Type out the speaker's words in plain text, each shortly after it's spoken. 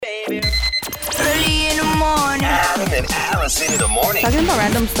Early in the morning. Adam and Allison in the morning. Talking about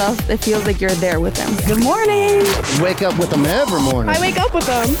random stuff, it feels like you're there with them. Good morning. Wake up with them every morning. I wake up with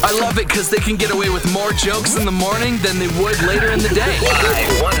them. I love it because they can get away with more jokes in the morning than they would later in the day.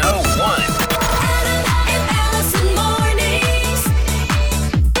 Live 101. Adam and Allison mornings.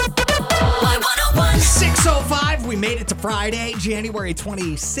 Live 101. 6:05, we made it to Friday, January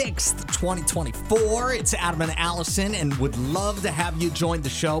 26th, 2024. It's Adam and Allison, and would love to have you join the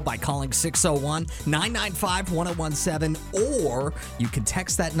show by calling 601-995-1017, or you can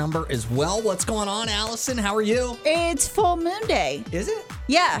text that number as well. What's going on, Allison? How are you? It's full moon day. Is it?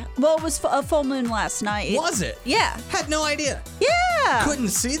 Yeah. Well, it was a full moon last night. Was it? Yeah. Had no idea. Yeah. Couldn't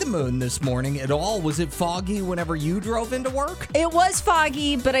see the moon this morning at all. Was it foggy whenever you drove into work? It was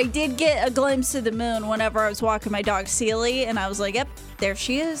foggy, but I did get a glimpse of the moon whenever I was walking my dog Sealy, and I was like, yep, there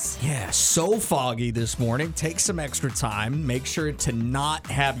she is. Yeah, so foggy this morning. Take some extra time. Make sure to not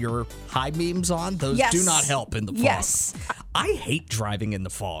have your high beams on. Those Yes. do not help in the fog. Yes. I hate driving in the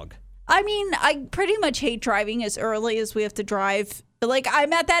fog. I mean, I pretty much hate driving as early as we have to drive. Like,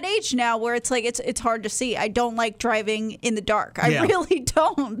 I'm at that age now where it's like it's hard to see. I don't like driving in the dark. I Yeah. really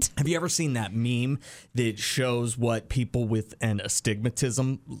don't. Have you ever seen that meme that shows what people with an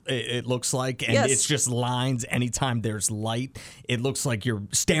astigmatism it looks like? And Yes. it's just lines anytime there's light. It looks like you're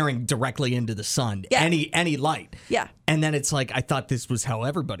staring directly into the sun. Yeah. Any light. Yeah. And then it's like, I thought this was how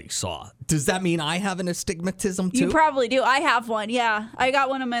everybody saw. Does that mean I have an astigmatism too? You probably do. I have one. Yeah. I got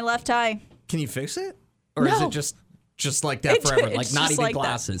one in my left eye. Can you fix it? Or is No. it just like that forever? It's Like not just even like that.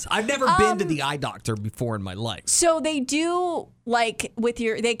 glasses. I've never been to the eye doctor before in my life. So they do like with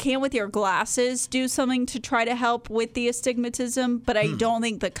your glasses do something to try to help with the astigmatism, but I don't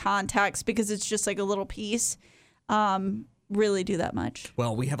think the contacts, because it's just like a little piece, really do that much.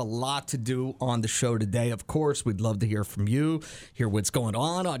 Well, we have a lot to do on the show today. Of course, we'd love to hear from you, hear what's going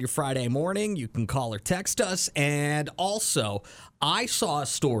on your Friday morning. You can call or text us. And also, I saw a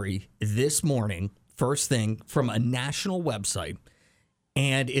story this morning, first thing, from a national website.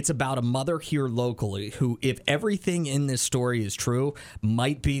 And it's about a mother here locally who, if everything in this story is true,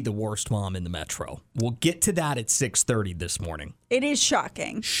 might be the worst mom in the metro. We'll get to that at 6:30 this morning. It is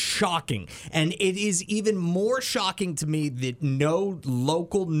shocking. Shocking. And it is even more shocking to me that no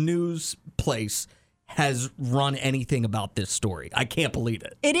local news place has run anything about this story. I can't believe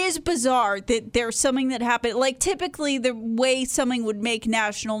it. It is bizarre that there's something that happened. Like, typically, the way something would make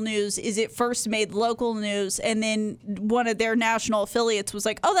national news is it first made local news, and then one of their national affiliates was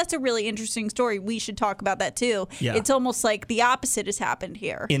like, oh, that's a really interesting story. We should talk about that, too. Yeah. It's almost like the opposite has happened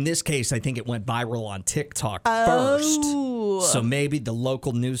here. In this case, I think it went viral on TikTok Oh. first. So maybe the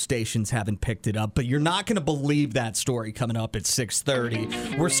local news stations haven't picked it up, but you're not going to believe that story coming up at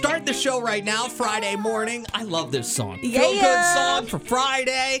 6:30. We're starting the show right now, Friday morning. I love this song. Feel good song for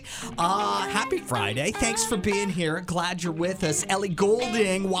Friday. Happy Friday. Thanks for being here. Glad you're with us. Ellie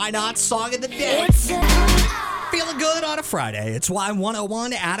Goulding, Why Not? Song of the Day. Feeling good on a Friday. It's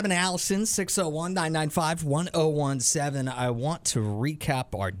Y101, Adam and Allison, 601-995-1017. I want to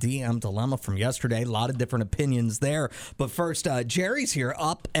recap our DM dilemma from yesterday. A lot of different opinions there. But first, Jerry's here,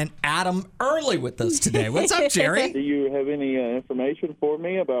 up and Adam early with us today. What's up, Jerry? Do you have any information for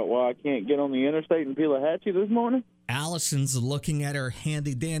me about why I can't get on the interstate in Pelahatchie this morning? Allison's looking at her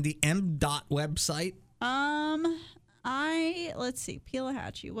handy-dandy MDOT website. Let's see,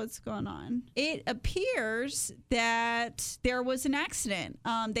 Pelahatchie, what's going on? It appears that there was an accident.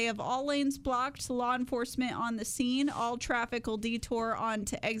 They have all lanes blocked, law enforcement on the scene. All traffic will detour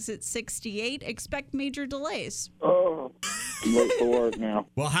onto exit 68. Expect major delays. Oh, I'm late for work now.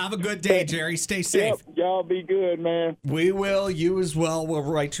 Well, have a good day, Jerry. Stay safe. Yep, y'all be good, man. We will. You as well. We'll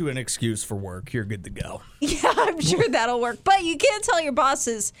write you an excuse for work. You're good to go. Yeah, I'm sure that'll work. But you can't tell your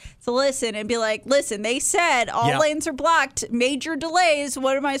bosses to listen and be like, listen, they said all lanes are blocked, major delays.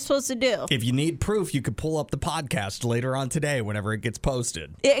 What am I supposed to do? If you need proof, you could pull up the podcast later on today whenever it gets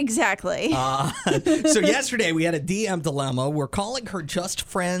posted. Exactly. So yesterday we had a DM dilemma. We're calling her just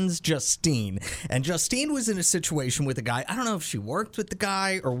friends Justine. And Justine was in a situation with a guy. I don't know if she worked with the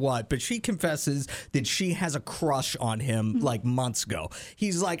guy or what, but she confesses that she has a crush on him like months ago.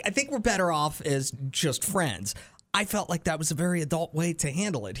 He's like, I think we're better off as just friends. I felt like that was a very adult way to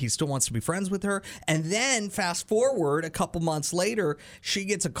handle it. He still wants to be friends with her. And then fast forward a couple months later, she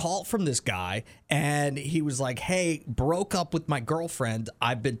gets a call from this guy and he was like, hey, broke up with my girlfriend.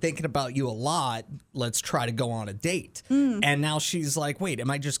 I've been thinking about you a lot. Let's try to go on a date. And now she's like, wait, am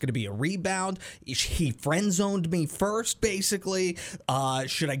I just going to be a rebound? He friend zoned me first, basically.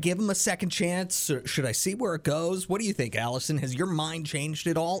 Should I give him a second chance? Should I see where it goes? What do you think, Allison? Has your mind changed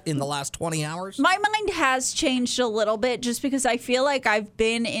at all in the last 20 hours? My mind has changed a little bit just because I feel like I've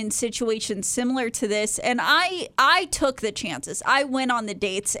been in situations similar to this, and I took the chances. I went on the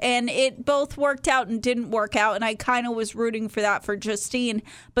dates, and it both worked out and didn't work out, and I kind of was rooting for that for Justine.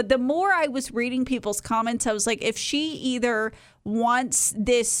 But the more I was reading people's comments, I was like, if she either wants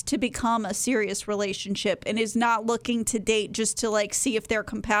this to become a serious relationship and is not looking to date just to like see if they're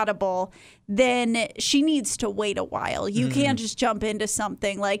compatible, then she needs to wait a while. You can't just jump into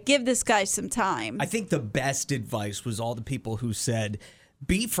something. Like, give this guy some time. I think the best advice was all the people who said,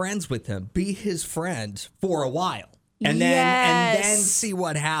 be friends with him, be his friend for a while. And then see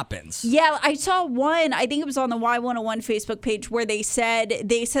what happens. Yeah, I saw one, I think it was on the Y101 Facebook page, where they said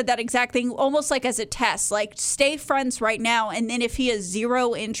that exact thing, almost like as a test, like stay friends right now, and then if he has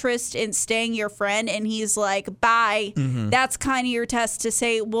zero interest in staying your friend and he's like, bye, that's kind of your test to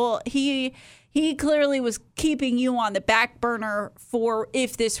say, well, he clearly was keeping you on the back burner for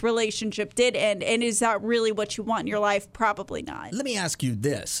if this relationship did end. And is that really what you want in your life? Probably not. Let me ask you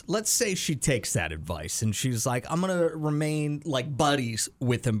this. Let's say she takes that advice and she's like, I'm going to remain like buddies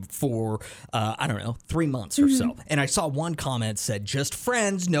with him for, 3 months or so. And I saw one comment said, just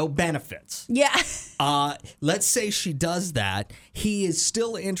friends, no benefits. Yeah. Let's say she does that. He is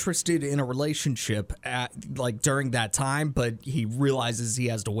still interested in a relationship during that time, but he realizes he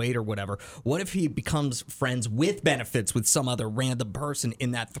has to wait or whatever. What if he becomes friends with benefits with some other random person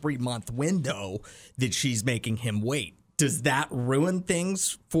in that 3-month window that she's making him wait? Does that ruin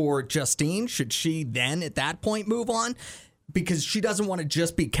things for Justine? Should she then at that point move on? Because she doesn't want to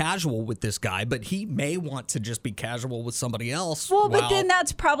just be casual with this guy, but he may want to just be casual with somebody else. Well, but then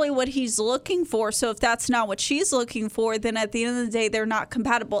that's probably what he's looking for. So if that's not what she's looking for, then at the end of the day, they're not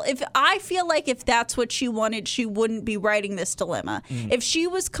compatible. I feel like if that's what she wanted, she wouldn't be writing this dilemma. If she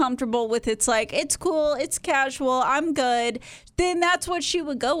was comfortable with it's like, it's cool, it's casual, I'm good, then that's what she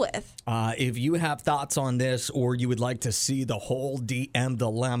would go with. If you have thoughts on this, or you would like to see the whole DM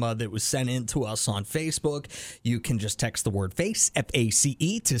dilemma that was sent in to us on Facebook, you can just text the word FACE,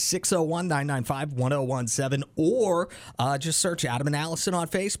 F-A-C-E, to 601-995-1017, or just search Adam and Allison on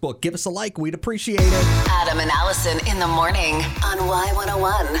Facebook. Give us a like. We'd appreciate it. Adam and Allison in the morning on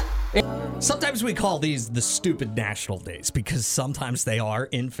Y101. Sometimes we call these the stupid national days because sometimes they are,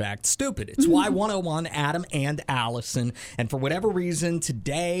 in fact, stupid. It's Y101, Adam and Allison. And for whatever reason,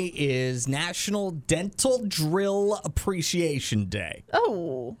 today is National Dental Drill Appreciation Day.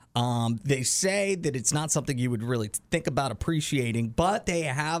 Oh. They say that it's not something you would really think about appreciating, but they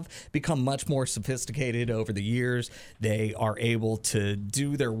have become much more sophisticated over the years. They are able to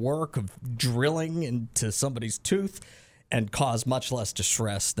do their work of drilling into somebody's tooth and cause much less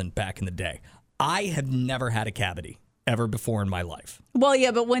distress than back in the day. I have never had a cavity ever before in my life. Well,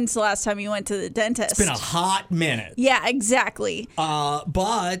 yeah, but when's the last time you went to the dentist? It's been a hot minute. Yeah, exactly.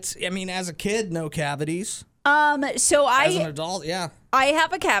 But, I mean, as a kid, no cavities. As an adult, yeah. I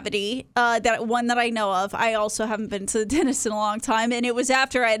have a cavity, that I know of. I also haven't been to the dentist in a long time, and it was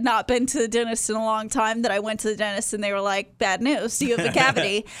after I had not been to the dentist in a long time that I went to the dentist, and they were like, bad news, you have a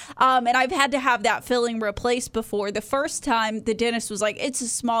cavity. And I've had to have that filling replaced before. The first time, the dentist was like, it's a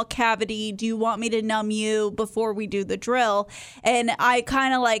small cavity. Do you want me to numb you before we do the drill? And I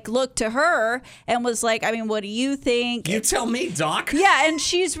kind of like looked to her and was like, I mean, what do you think? You tell me, doc. Yeah, and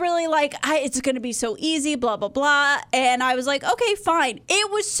she's really like, it's going to be so easy, blah, blah, blah. And I was like, okay, fine. It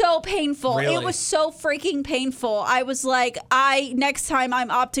was so painful. Really? It was so freaking painful. I was like, next time I'm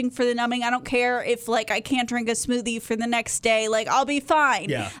opting for the numbing. I don't care if like I can't drink a smoothie for the next day. Like, I'll be fine.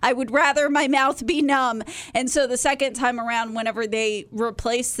 Yeah. I would rather my mouth be numb. And so the second time around, whenever they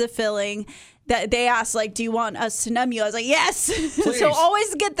replaced the filling, that they asked, like, do you want us to numb you? I was like, yes. So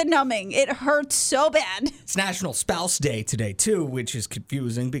always get the numbing. It hurts so bad. It's National Spouse Day today, too, which is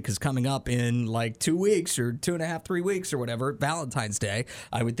confusing because coming up in like 2 weeks or 2.5, 3 weeks or whatever, Valentine's Day,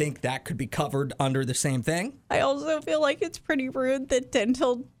 I would think that could be covered under the same thing. I also feel like it's pretty rude that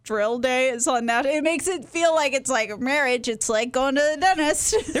dental drill day is on that. It makes it feel like it's like marriage. It's like going to the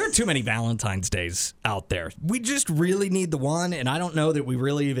dentist. There are too many Valentine's Days out there. We just really need the one, and I don't know that we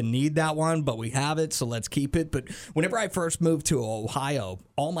really even need that one, but we have it, so let's keep it. But whenever I first moved to Ohio,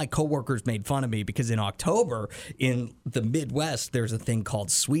 all my coworkers made fun of me because in October in the Midwest, there's a thing called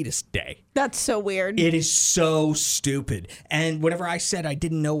Sweetest Day. That's so weird. It is so stupid. And whenever I said I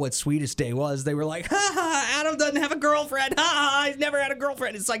didn't know what Sweetest Day was, they were like, ha ha, Adam doesn't have a girlfriend. Ha ha, he's never had a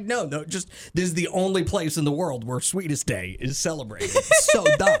girlfriend. It's like, no, just this is the only place in the world where Sweetest Day is celebrated. It's so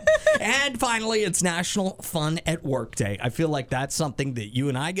dumb. And finally, it's National Fun at Work Day. I feel like that's something that you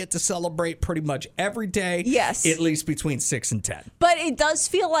and I get to celebrate pretty much every day. Yes. At least between 6 and 10. But it does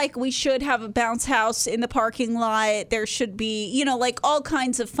feel like we should have a bounce house in the parking lot. There should be, like all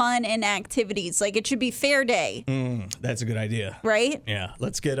kinds of fun and activities. Like it should be fair day. That's a good idea. Right? Yeah.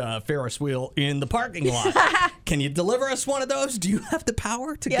 Let's get a Ferris wheel in the parking lot. Can you deliver us one of those? Do you have the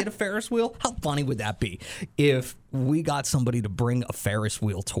power to get a Ferris wheel? How funny would that be if we got somebody to bring a Ferris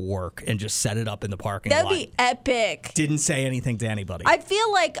wheel to work and just set it up in the parking lot? That'd be epic. Didn't say anything to anybody. I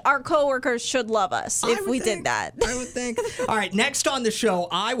feel like our coworkers should love us if we did that. I would think. All right, next on the show,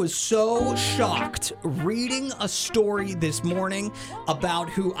 I was so shocked reading a story this morning about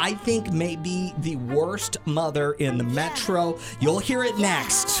who I think may be the worst mother in the metro. You'll hear it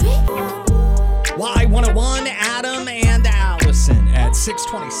next. Y101, Adam and Allison at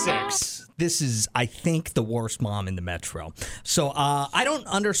 626. This is, I think, the worst mom in the metro. So I don't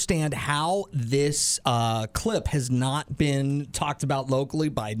understand how this clip has not been talked about locally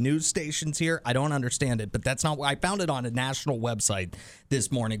by news stations here. I don't understand it, but that's not why I found it on a national website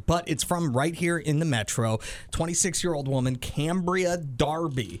this morning. But it's from right here in the metro. 26-year-old woman, Cambria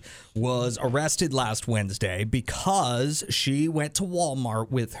Darby, was arrested last Wednesday because she went to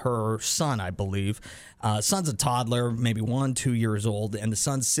Walmart with her son, I believe. Son's a toddler, maybe 1-2 years old, and the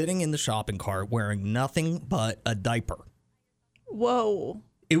son's sitting in the shopping cart wearing nothing but a diaper. Whoa.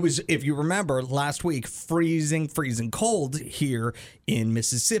 It was, if you remember, last week, freezing cold here in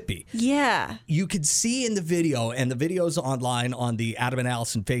Mississippi. Yeah. You could see in the video, and the video's online on the Adam and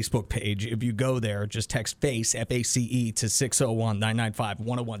Allison Facebook page. If you go there, just text FACE, F-A-C-E, to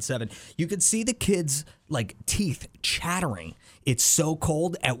 601-995-1017. You could see the kids' teeth chattering. It's so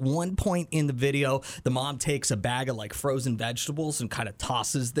cold. At one point in the video, the mom takes a bag of frozen vegetables and kind of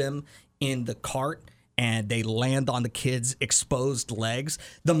tosses them in the cart, and they land on the kids' exposed legs.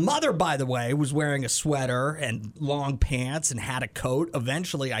 The mother, by the way, was wearing a sweater and long pants and had a coat.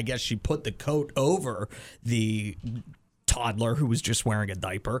 Eventually, I guess she put the coat over the toddler who was just wearing a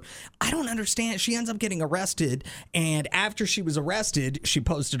diaper. I don't understand. She ends up getting arrested, and after she was arrested, she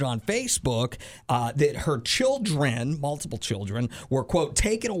posted on Facebook that her children, multiple children, were, quote,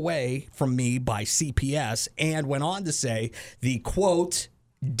 taken away from me by CPS, and went on to say the, quote,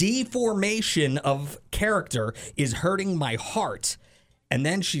 deformation of character is hurting my heart. And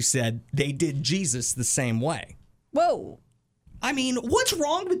then she said they did Jesus the same way. Whoa. I mean, what's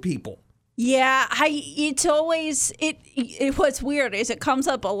wrong with people? Yeah, it's always, what's weird is it comes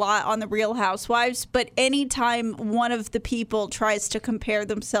up a lot on the Real Housewives, but anytime one of the people tries to compare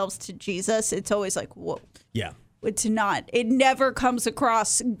themselves to Jesus, it's always like, whoa. Yeah. It's not. It never comes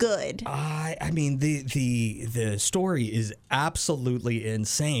across good. I mean, the story is absolutely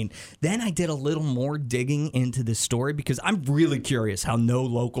insane. Then I did a little more digging into this story because I'm really curious how no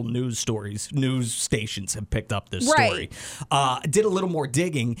local news stations have picked up this story. Did a little more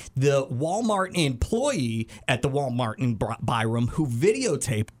digging. The Walmart employee at the Walmart in Byram who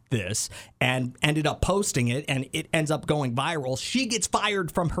videotaped this and ended up posting it, and it ends up going viral. She gets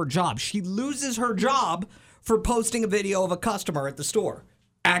fired from her job. She loses her job for posting a video of a customer at the store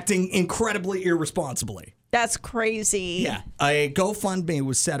acting incredibly irresponsibly. That's crazy. Yeah. A GoFundMe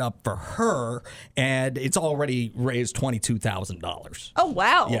was set up for her, and it's already raised $22,000. Oh,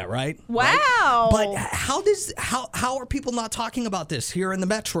 wow. Yeah, right? Wow. Right? But how are people not talking about this here in the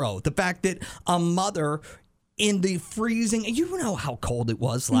metro? The fact that a mother in the freezing, you know how cold it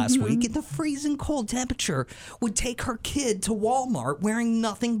was last week, in the freezing cold temperature, would take her kid to Walmart wearing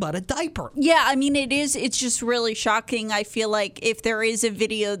nothing but a diaper. Yeah, I mean, it's just really shocking. I feel like if there is a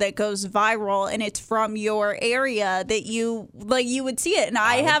video that goes viral and it's from your area, that you would see it. And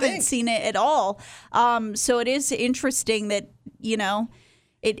I haven't seen it at all. So it is interesting that,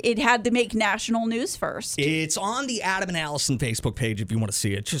 it had to make national news first. It's on the Adam and Allison Facebook page if you want to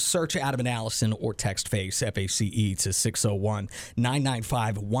see it. Just search Adam and Allison or text FACE, F-A-C-E, to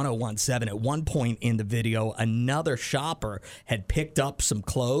 601-995-1017. At one point in the video, another shopper had picked up some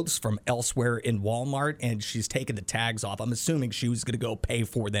clothes from elsewhere in Walmart, and she's taken the tags off. I'm assuming she was going to go pay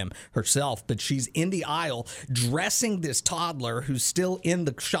for them herself, but she's in the aisle dressing this toddler who's still in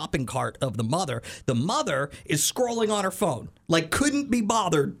the shopping cart of the mother. The mother is scrolling on her phone, couldn't be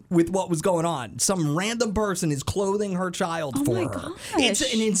bothered with what was going on. Some random person is clothing her child for her. Gosh.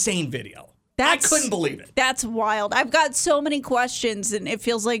 It's an insane video. I couldn't believe it. That's wild. I've got so many questions, and it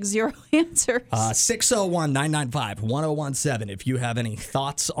feels like zero answers. 601-995-1017 if you have any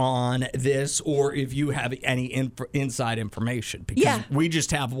thoughts on this or if you have any inside information. Because we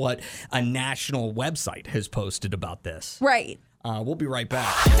just have what a national website has posted about this. Right. We'll be right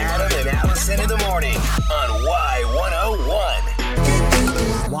back. Adam and Allison in the morning on Y101.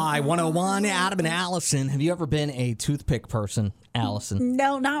 Y101, Adam and Allison. Have you ever been a toothpick person, Allison?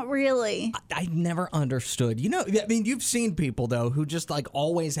 No, not really. I never understood. I mean, you've seen people, though, who just, like,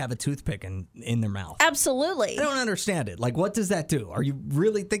 always have a toothpick in their mouth. Absolutely. I don't understand it. Like, what does that do? Are you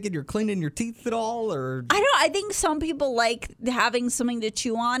really thinking you're cleaning your teeth at all, or? I think some people like having something to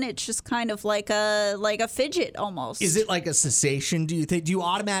chew on. It's just kind of like a fidget almost. Is it like a cessation, do you think? Do you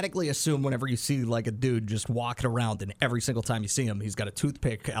automatically assume whenever you see, like, a dude just walking around and every single time you see him, he's got a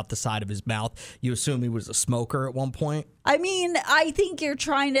toothpick out the side of his mouth, you assume he was a smoker at one point? I mean, I think you're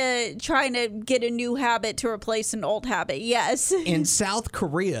trying to get a new habit to replace an old habit. Yes. In South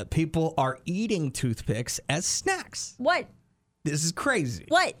Korea, people are eating toothpicks as snacks. What? This is crazy.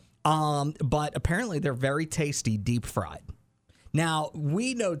 What? But apparently they're very tasty deep fried. Now,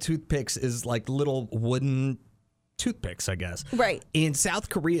 we know toothpicks is like little wooden toothpicks, I guess. Right. In South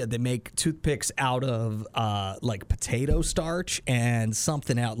Korea, they make toothpicks out of like potato starch and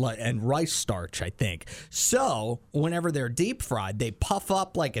something and rice starch, I think. So whenever they're deep fried, they puff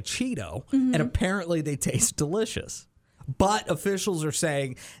up like a Cheeto, and apparently they taste delicious. But officials are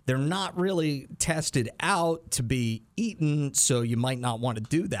saying they're not really tested out to be eaten, so you might not want to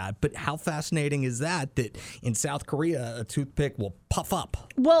do that. But how fascinating is that in South Korea, a toothpick will puff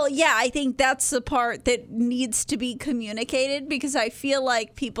up? Well, yeah, I think that's the part that needs to be communicated, because I feel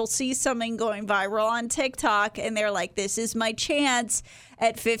like people see something going viral on TikTok and they're like, this is my chance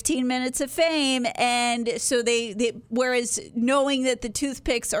at 15 minutes of fame. And so whereas knowing that the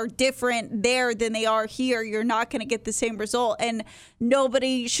toothpicks are different there than they are here, you're not going to get the same result. And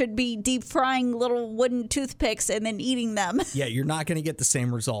nobody should be deep frying little wooden toothpicks and then eating them. Yeah, you're not going to get the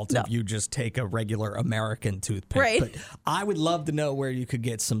same result if you just take a regular American toothpick. Right. But I would love to know where you could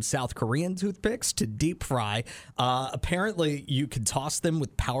get some South Korean toothpicks to deep fry. Apparently, you can toss them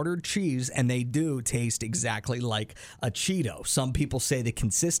with powdered cheese, and they do taste exactly like a Cheeto. Some people say the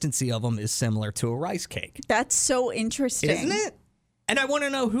consistency of them is similar to a rice cake. That's so interesting. Isn't it? And I want to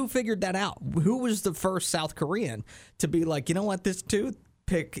know who figured that out. Who was the first South Korean to be like, you know what, this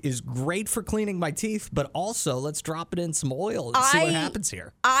toothpick is great for cleaning my teeth, but also let's drop it in some oil and see what happens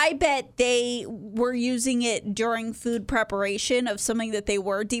here. I bet they were using it during food preparation of something that they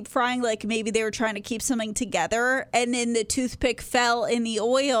were deep frying. Like maybe they were trying to keep something together, and then the toothpick fell in the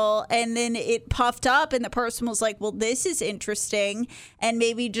oil, and then it puffed up, and the person was like, well, this is interesting, and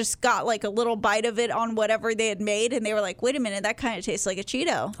maybe just got like a little bite of it on whatever they had made, and they were like, wait a minute, that kind of tastes like a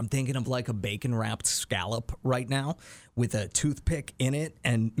Cheeto. I'm thinking of like a bacon-wrapped scallop right now with a toothpick in it,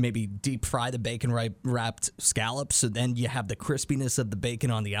 and maybe deep fry the bacon-wrapped scallops, so then you have the crispiness of the bacon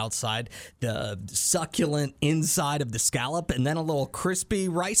on the outside, the succulent inside of the scallop, and then a little crispy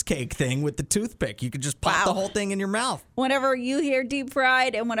rice cake thing with the toothpick. You could just pop the whole thing in your mouth. Whenever you hear deep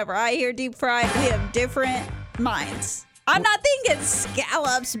fried and whenever I hear deep fried, we have different minds. I'm not thinking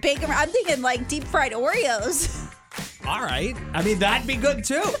scallops, bacon. I'm thinking like deep fried Oreos. All right. I mean, that'd be good,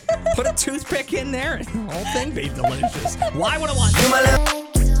 too. Put a toothpick in there and the whole thing be delicious. Y101.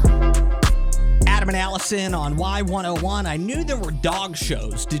 Adam and Allison on Y101. I knew there were dog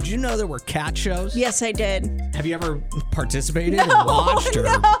shows. Did you know there were cat shows? Yes, I did. Have you ever participated or watched or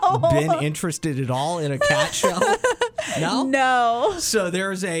been interested at all in a cat show? No? No. So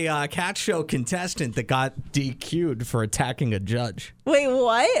there's a cat show contestant that got DQ'd for attacking a judge. Wait,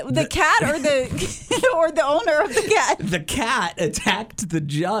 what? The cat or the or the owner of the cat? The cat attacked the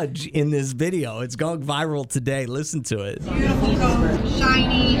judge in this video. It's going viral today. Listen to it. Beautiful coat,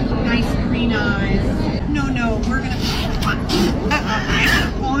 shiny, nice green eyes. No, we're gonna.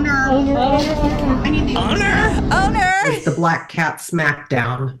 Owner. I need the owner. The Black Cat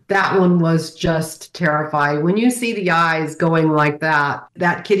Smackdown. That one was just terrifying. When you see the eyes going like that,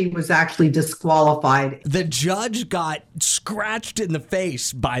 that kitty was actually disqualified. The judge got scratched in the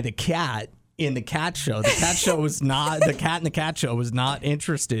face by the cat in the cat show. The cat show was not, the cat in the cat show was not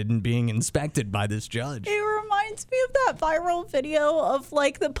interested in being inspected by this judge. It reminds me of that viral video of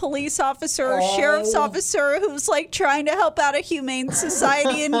like the police officer or sheriff's officer who's like trying to help out a humane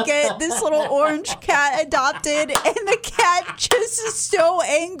society and get this little orange cat adopted, and the cat just is so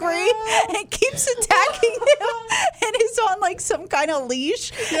angry and keeps attacking him and is on like some kind of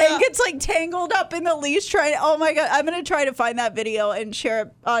leash and gets like tangled up in the leash oh my God, I'm gonna try to find that video and share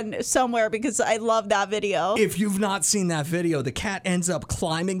it on somewhere because I love that video. If you've not seen that video, the cat ends up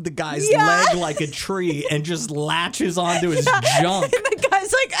climbing the guy's leg like a tree and just latches onto his junk. And the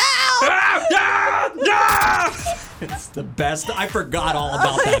guy's like, ow! It's the best. I forgot all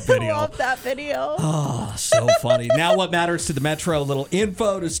about that video. I love that video. Oh, so funny. Now what matters to the Metro? A little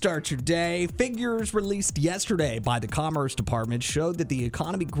info to start your day. Figures released yesterday by the Commerce Department showed that the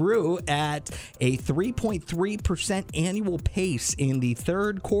economy grew at a 3.3% annual pace in the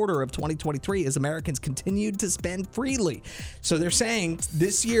third quarter of 2023 as Americans continued to spend freely. So they're saying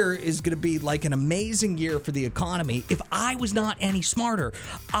this year is going to be like an amazing year for the economy. If I was not any smarter,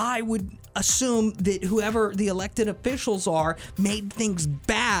 I would assume that whoever the elected officials are made things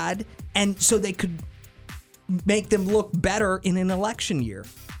bad and so they could make them look better in an election year.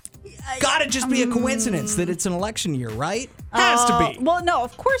 Gotta just be a coincidence that it's an election year, right? Has to be. Well, no,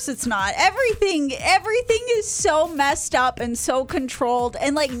 of course it's not. Everything is so messed up and so controlled,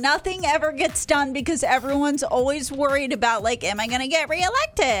 and like nothing ever gets done because everyone's always worried about like, am I going to get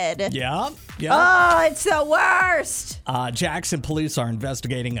reelected? Yeah. Oh, it's the worst. Jackson police are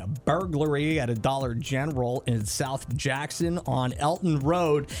investigating a burglary at a Dollar General in South Jackson on Elton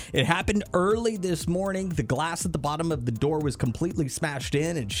Road. It happened early this morning. The glass at the bottom of the door was completely smashed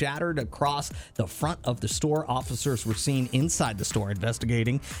in and shattered across the front of the store. Officers were seen inside the store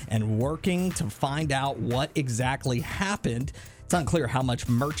investigating and working to find out what exactly happened. It's unclear how much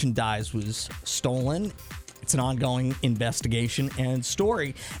merchandise was stolen. It's an ongoing investigation and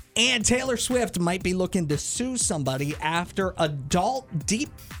story. And Taylor Swift might be looking to sue somebody after adult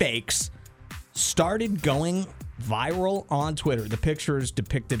deepfakes started going viral on Twitter. The pictures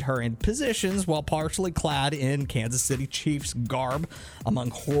depicted her in positions while partially clad in Kansas City Chiefs garb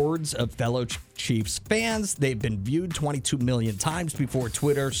among hordes of fellow Chiefs fans. They've been viewed 22 million times before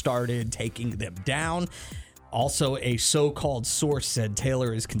Twitter started taking them down. Also, a so-called source said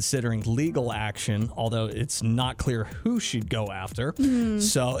Taylor is considering legal action, although it's not clear who she'd go after.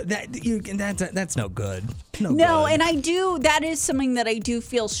 So that's no good. No, good. And that is something that I do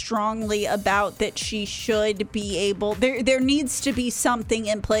feel strongly about, that she should be able, there needs to be something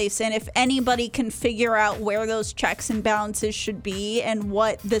in place. And if anybody can figure out where those checks and balances should be and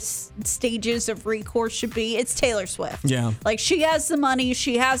what the stages of recourse should be, it's Taylor Swift. Yeah. Like, she has the money,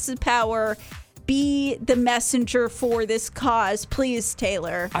 she has the power. Be the messenger for this cause, please,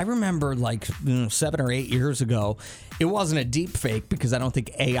 Taylor. I remember 7 or 8 years ago, it wasn't a deep fake because I don't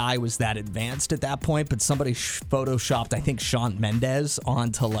think AI was that advanced at that point, but somebody photoshopped, I think, Shawn Mendes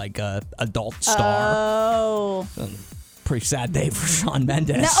onto a adult star. Oh. Pretty sad day for Shawn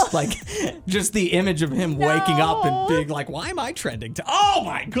Mendes. No. Just the image of him waking up and being like, why am I trending? Oh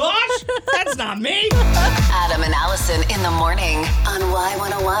my gosh, that's not me. Adam and Allison in the morning on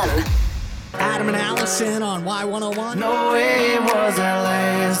Y101. Adam and Allison on Y101. No, it wasn't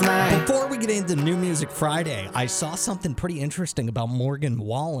last night. Before we get into New Music Friday, I saw something pretty interesting about Morgan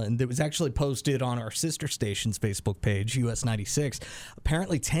Wallen that was actually posted on our sister station's Facebook page, US 96.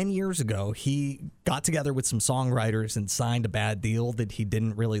 Apparently 10 years ago, he got together with some songwriters and signed a bad deal that he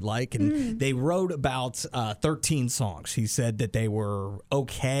didn't really like. And they wrote about 13 songs. He said that they were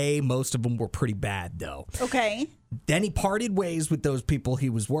okay. Most of them were pretty bad, though. Okay. Then he parted ways with those people he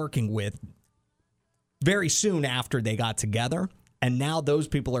was working with very soon after they got together. And now those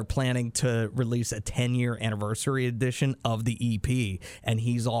people are planning to release a 10-year anniversary edition of the EP. And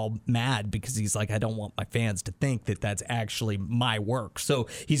he's all mad because he's like, I don't want my fans to think that that's actually my work. So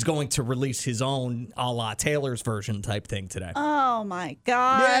he's going to release his own a la Taylor's version type thing today. Oh, my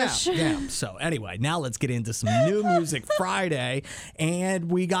gosh. Yeah. So anyway, now let's get into some New Music Friday.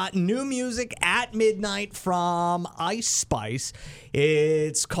 And we got new music at midnight from Ice Spice.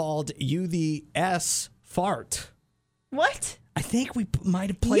 It's called You the S Fart. What? I think we might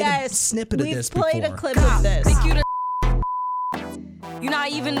have played a snippet of this before. We've played a clip of this. Think you you're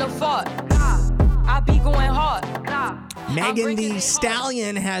not even the fault. I be going hard. Megan Thee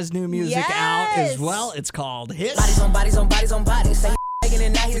Stallion has new music out as well. It's called Hits. Bodies on bodies on bodies on bodies. Say taking it,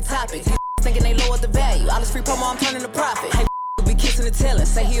 now he the topic. Thinking they lowered the value. All this free promo, I'm turning the profit. Hey, be kissing and telling.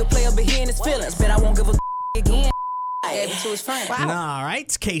 Say he'll play up, but he in his feelings. Bet I won't give a again. Wow. All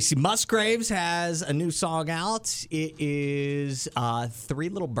right. Casey Musgraves has a new song out. It is Three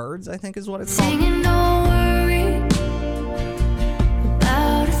Little Birds, I think is what it's called. Singing, don't worry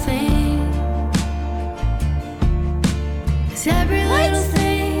about a thing. 'Cause every little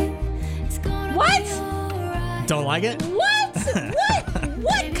thing is gonna be alright. Don't like it? What?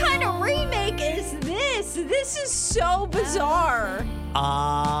 What kind of remake is this? This is so bizarre.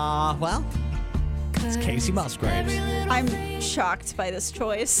 Well, it's Casey Musgraves. I'm shocked by this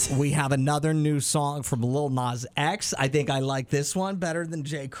choice. We have another new song from Lil Nas X. I think I like this one better than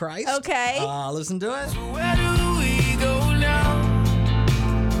Jay Christ. Okay. Listen to it. Where do we go now?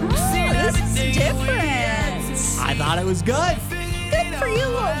 Oh, this is different. I thought it was good. Good for you,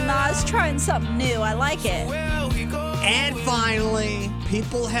 Lil Nas, trying something new. I like it. And finally,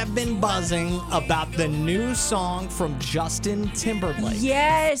 people have been buzzing about the new song from Justin Timberlake.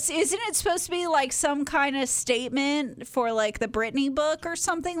 Yes. Isn't it supposed to be like some kind of statement for like the Britney book or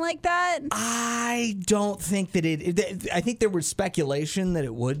something like that? I don't think that I think there was speculation that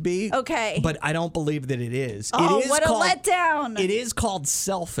it would be. Okay. But I don't believe that it is. Oh, it is what called, a letdown. It is called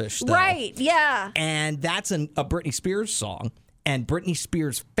Selfish, though. Right, yeah. And that's a Britney Spears song. And Britney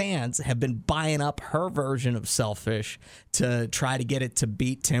Spears fans have been buying up her version of Selfish to try to get it to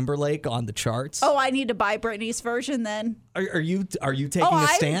beat Timberlake on the charts. Oh, I need to buy Britney's version then. Are you taking a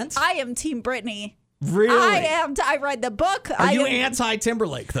stance? I am Team Britney. Really? I am. I read the book. Are you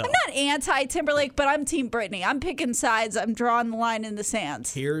anti-Timberlake, though? I'm not anti-Timberlake, but I'm Team Britney. I'm picking sides. I'm drawing the line in the sand.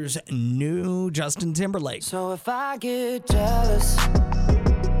 Here's new Justin Timberlake. So if I get jealous,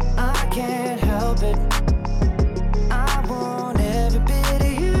 I can't help it. I want every bit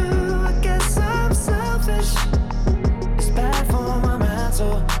of you. I guess I'm selfish. It's bad for my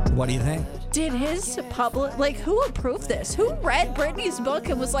mental. What do you think? Did his public, like, who approved this? Who read Britney's book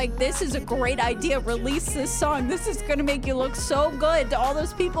and was like, this is a great idea, release this song. This is going to make you look so good to all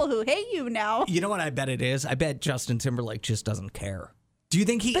those people who hate you now. You know what I bet it is? I bet Justin Timberlake just doesn't care. Do you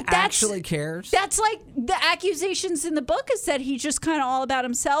think he actually cares? That's like the accusations in the book is that he's just kind of all about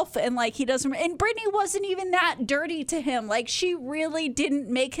himself and like he doesn't. And Britney wasn't even that dirty to him. Like she really didn't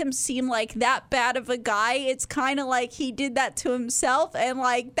make him seem like that bad of a guy. It's kind of like he did that to himself. And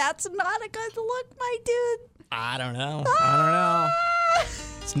like that's not a good look, my dude. I don't know.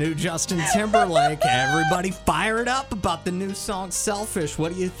 It's new Justin Timberlake. Everybody fired up about the new song Selfish.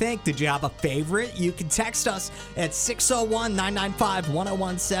 What do you think? Did you have a favorite? You can text us at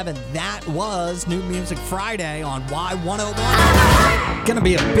 601-995-1017. That was New Music Friday on Y101. Gonna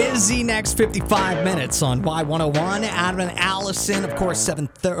be a busy next 55 minutes on Y101. Adam and Allison, of course,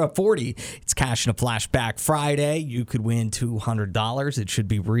 7:40. It's Cash in a Flashback Friday. You could win $200. It should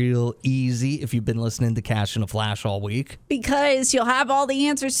be real easy if you've been listening to Cash in a Flash all week. Because you'll have all the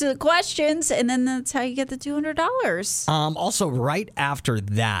answers to the questions, and then that's how you get the $200. Also, right after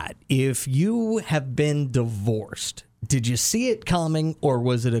that, if you have been divorced, did you see it coming or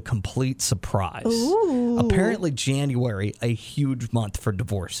was it a complete surprise? Ooh. Apparently, January, a huge month for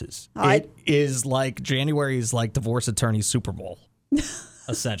divorces. January is like divorce attorney Super Bowl.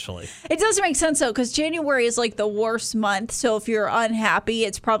 Essentially. It doesn't make sense, though, because January is like the worst month. So if you're unhappy,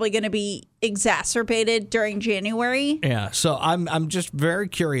 it's probably going to be exacerbated during January. Yeah. So I'm just very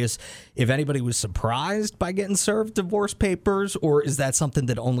curious if anybody was surprised by getting served divorce papers, or is that something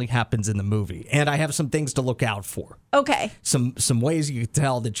that only happens in the movie? And I have some things to look out for. Okay. Some ways you can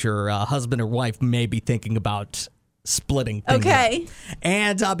tell that your husband or wife may be thinking about splitting things okay. up.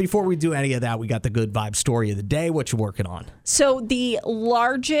 And before we do any of that, we got the good vibe story of the day. What you working on? So the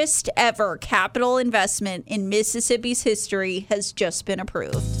largest ever capital investment in Mississippi's history has just been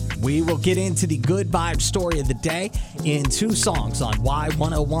approved. We will get into the good vibe story of the day in two songs on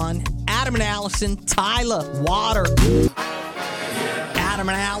Y101. Adam and Allison, Tyler, Water. Adam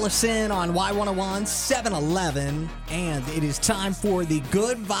and Allison on Y101, 7-Eleven, and it is time for the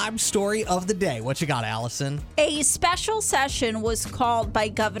good vibe story of the day. What you got, Allison? A special session was called by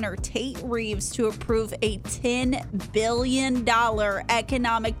Governor Tate Reeves to approve a $10 billion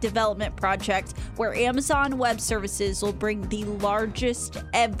economic development project where Amazon Web Services will bring the largest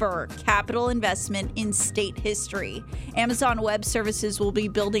ever capital investment in state history. Amazon Web Services will be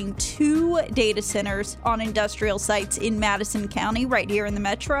building 2 data centers on industrial sites in Madison County, right here in the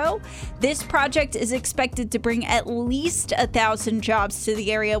metro. This project is expected to bring at least 1,000 jobs to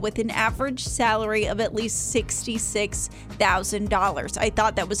the area with an average salary of at least $66,000. I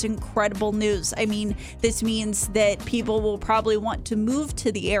thought that was incredible news. I mean, this means that people will probably want to move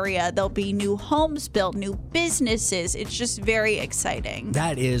to the area. There'll be new homes built, new businesses. It's just very exciting.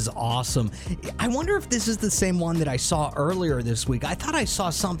 That is awesome. I wonder if this is the same one that I saw earlier this week. I thought I saw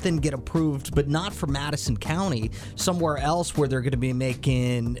something get approved, but not for Madison County, somewhere else where they're going to be making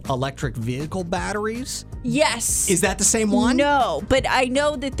electric vehicle batteries. Yes. Is that the same one? No, but I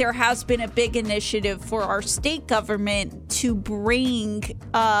know that there has been a big initiative for our state government to bring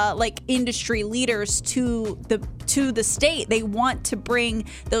industry leaders to the state. They want to bring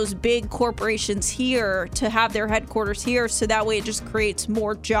those big corporations here to have their headquarters here, so that way it just creates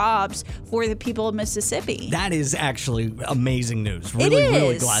more jobs for the people of Mississippi. That is actually amazing news.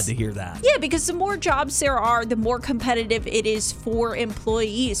 Really glad to hear that. Yeah, because the more jobs there are, the more competitive it is for employees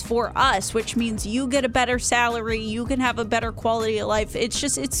employees for us, which means you get a better salary, you can have a better quality of life.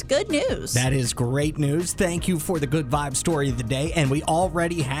 It's good news. That is great news. Thank you for the good vibe story of the day. And we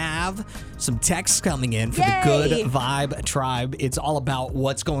already have some texts coming in for the Good Vibe Tribe. It's all about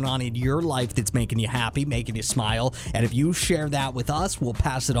what's going on in your life that's making you happy, making you smile. And if you share that with us, we'll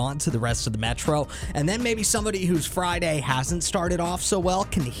pass it on to the rest of the Metro. And then maybe somebody whose Friday hasn't started off so well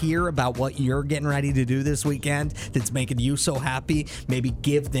can hear about what you're getting ready to do this weekend that's making you so happy. Maybe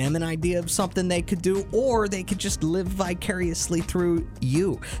give them an idea of something they could do, or they could just live vicariously through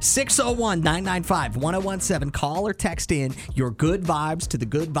you. 601-995-1017. Call or text in your good vibes to the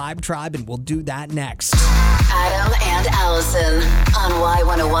Good Vibe Tribe, and we'll do that next. Adam and Allison on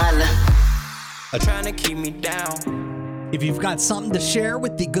Y101. Trying to keep me down. If you've got something to share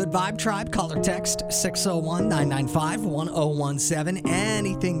with the Good Vibe Tribe, call or text 601-995-1017.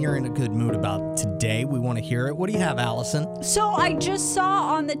 Anything you're in a good mood about today, we want to hear it. What do you have, Allison? So I just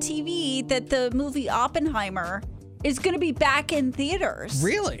saw on the TV that the movie Oppenheimer is going to be back in theaters.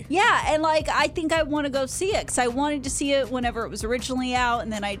 Really? Yeah, and I think I want to go see it because I wanted to see it whenever it was originally out,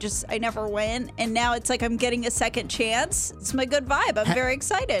 and then I never went, and now it's like I'm getting a second chance. It's my good vibe. I'm very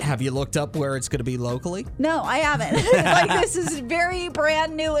excited. Have you looked up where it's going to be locally? No, I haven't. This is very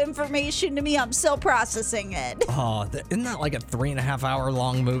brand new information to me. I'm still processing it. Oh, isn't that like a 3.5 hour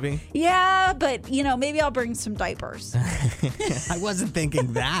long movie? Yeah, but maybe I'll bring some diapers. I wasn't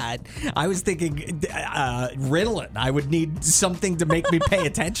thinking that. I was thinking Ritalin. I would need something to make me pay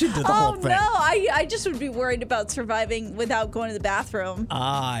attention to the whole thing. Oh, no. I just would be worried about surviving without going to the bathroom.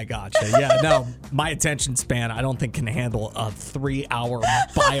 I gotcha. Yeah, no, my attention span, I don't think can handle a 3-hour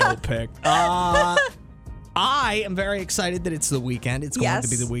biopic. I am very excited that it's the weekend. It's going to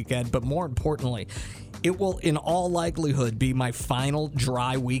be the weekend, but more importantly, it will, in all likelihood, be my final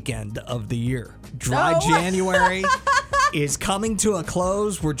dry weekend of the year. Dry January is coming to a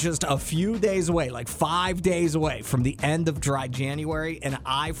close. We're just a few days away, like 5 days away from the end of dry January, and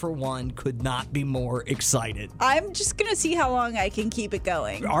I, for one, could not be more excited. I'm just going to see how long I can keep it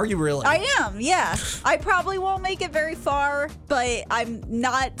going. Are you really? I am, yeah. I probably won't make it very far, but I'm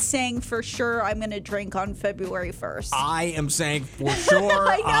not saying for sure I'm going to drink on February 1st. I am saying for sure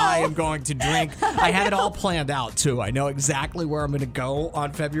I am going to drink. I have it all planned out, too. I know exactly where I'm going to go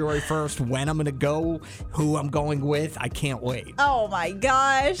on February 1st, when I'm going to go, who I'm going with. I can't wait. Oh, my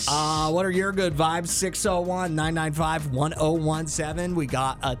gosh. What are your good vibes? 601-995-1017. We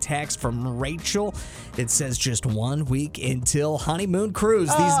got a text from Rachel. It says just 1 week until honeymoon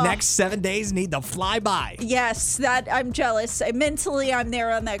cruise. These next 7 days need to fly by. Yes, that I'm jealous. Mentally, I'm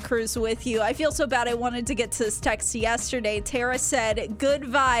there on that cruise with you. I feel so bad. I wanted to get to this text yesterday. Tara said, good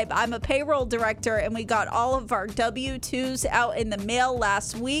vibe. I'm a payroll director, and we got all of our W-2s out in the mail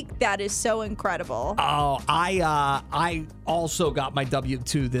last week. That is so incredible. Oh, I also got my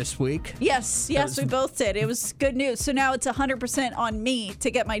W-2 this week. Yes, we both did. It was good news. So now it's 100% on me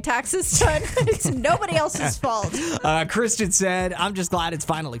to get my taxes done. It's nobody else's fault. Kristen said, I'm just glad it's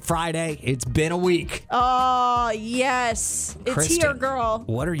finally Friday. It's been a week. Oh, yes. It's Kristen, here, girl.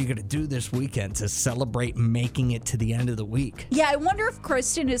 What are you going to do this weekend to celebrate making it to the end of the week? Yeah, I wonder if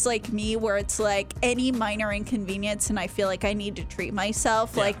Kristen is like me, where it's like any minor inconvenience and I feel like I need to treat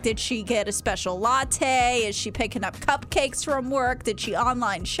myself. Yeah. Like, did she get a special latte? Is she picking up cupcakes from work? Did she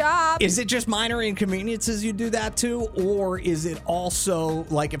online shop? Is it just minor inconveniences you do that to? Or is it also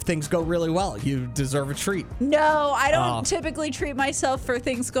like if things go really well, you deserve a treat? No, I don't typically treat myself for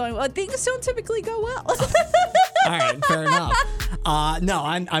things going well. Things don't typically go well. All right, fair enough. No,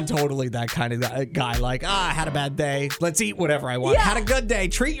 I'm totally that kind of guy. Like, I had a bad day. Let's eat whatever I want. Yeah. Had a good day.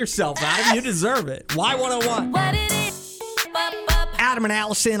 Treat yourself, Adam. You deserve it. Y101. What it is? Adam and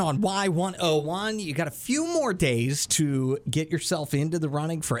Allison on Y101. You got a few more days to get yourself into the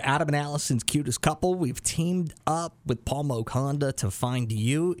running for Adam and Allison's cutest couple. We've teamed up with Paul Moke Honda to find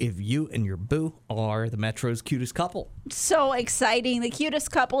you if you and your boo are the Metro's cutest couple. So exciting. The cutest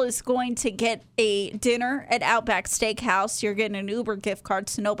couple is going to get a dinner at Outback Steakhouse. You're getting an Uber gift card,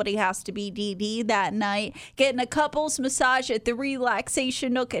 so nobody has to be DD that night. Getting a couples massage at the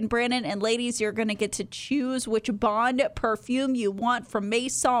Relaxation Nook in Brandon. And ladies, you're going to get to choose which Bond perfume you want from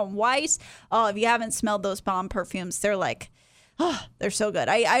Maison Weiss. Oh, if you haven't smelled those Bond perfumes, they're like, oh, they're so good.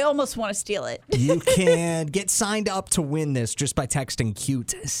 I almost want to steal it. You can get signed up to win this just by texting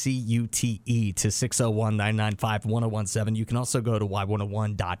CUTE, C-U-T-E, to 601-995-1017. You can also go to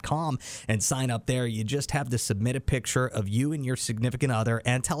y101.com and sign up there. You just have to submit a picture of you and your significant other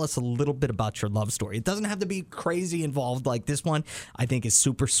and tell us a little bit about your love story. It doesn't have to be crazy involved like this one. I think is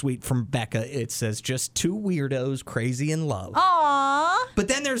super sweet from Becca. It says just two weirdos crazy in love. Aww. But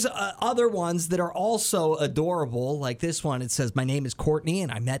then there's other ones that are also adorable. Like this one, it says, says, my name is Courtney,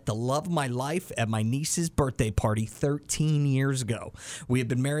 and I met the love of my life at my niece's birthday party 13 years ago. We have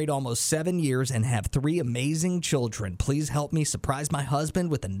been married almost 7 years and have 3 amazing children. Please help me surprise my husband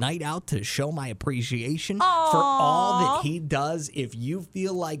with a night out to show my appreciation for all that he does. If you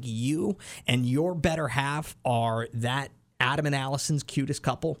feel like you and your better half are that Adam and Allison's cutest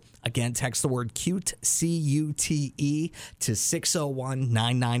couple, again, text the word cute, C-U-T-E, to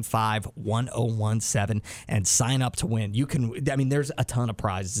 601-995-1017 and sign up to win. You can, I mean, there's a ton of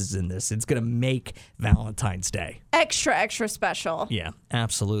prizes in this. It's going to make Valentine's Day extra, extra special. Yeah,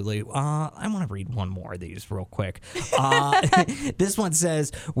 absolutely. I want to read one more of these real quick. This one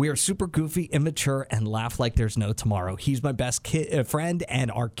says, we are super goofy, immature, and laugh like there's no tomorrow. He's my best friend,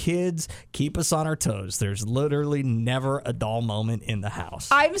 and our kids keep us on our toes. There's literally never a dull moment in the house.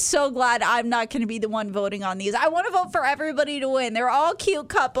 I'm so glad I'm not going to be the one voting on these. I want to vote for everybody to win. They're all cute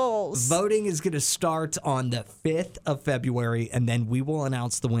couples. Voting is going to start on the 5th of February, and then we will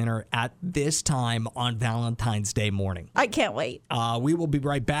announce the winner at this time on Valentine's Day morning. I can't wait. We will be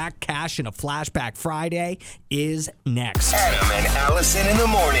right back. Cash in a Flashback Friday is next. Adam and Allison in the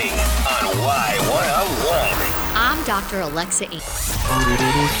morning on Y101. I'm Dr. Alexa E.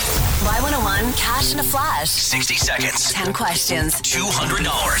 Y101 Cash in a Flash. 60 seconds. 10 questions. $200.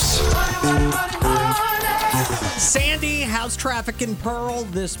 Sandy, how's traffic in Pearl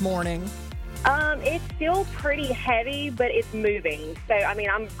this morning? It's still pretty heavy, but it's moving. So, I mean,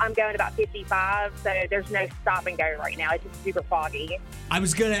 I'm going about 55, so there's no stop and go right now. It's just super foggy. I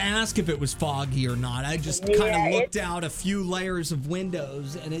was going to ask if it was foggy or not. I just kind of looked out a few layers of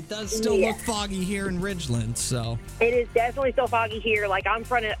windows, and it does still look foggy here in Ridgeland. So it is definitely still foggy here. Like, I'm in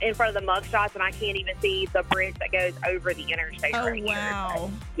front of the mugshots, and I can't even see the bridge that goes over the interstate right here. Wow. So,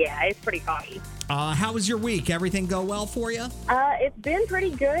 yeah, it's pretty foggy. How was your week? Everything go well for you? It's been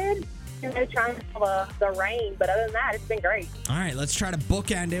pretty good. Trying to fill the rain, but other than that, it's been great. All right, let's try to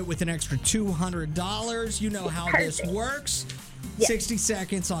bookend it with an extra $200. You know how this works. Yes. 60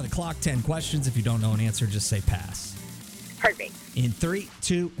 seconds on the clock, 10 questions. If you don't know an answer, just say pass. Perfect. In 3,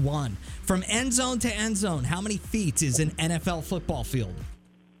 2, 1. From end zone to end zone, how many feet is an NFL football field?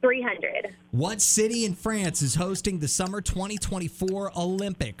 300. What city in France is hosting the summer 2024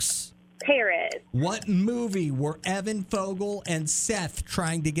 Olympics? Paris. What movie were Evan Fogel and Seth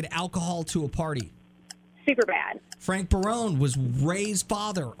trying to get alcohol to a party? Superbad. Frank Barone was Ray's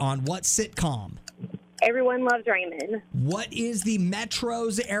father on what sitcom? Everyone Loves Raymond. What is the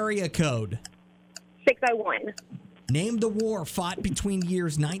Metro's area code? 601. Name the war fought between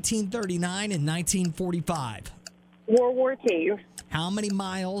years 1939 and 1945. World War II. How many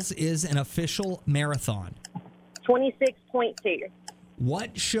miles is an official marathon? 26.2.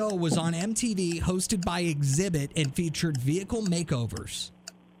 What show was on MTV hosted by Exhibit and featured vehicle makeovers?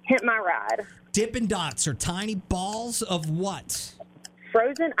 Hit My Ride. Dippin' Dots are tiny balls of what?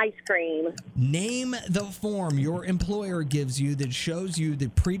 Frozen ice cream. Name the form your employer gives you that shows you the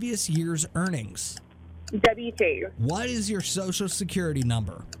previous year's earnings. W-2. What is your social security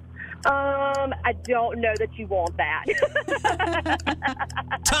number? I don't know that you want that.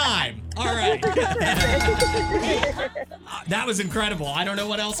 Time. All right. That was incredible. I don't know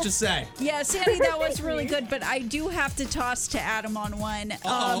what else to say. Yeah, Sandy, that was really good, but I do have to toss to Adam on one.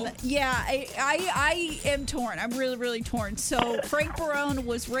 Yeah, I am torn. I'm really, really torn. So Frank Barone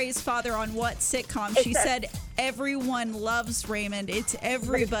was Ray's father on what sitcom? She said Everyone Loves Raymond. It's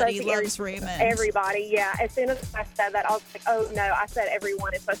Everybody Loves Raymond. Everybody, yeah. As soon as I said that, I was like, oh no, I said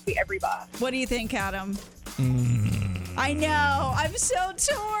everyone. It's supposed to be everybody. What do you think, Adam? I know. I'm so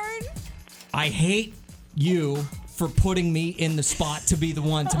torn. I hate you for putting me in the spot to be the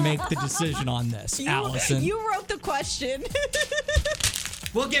one to make the decision on this, Allison. You wrote the question.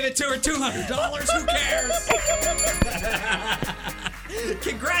 We'll give it to her $200. Who cares?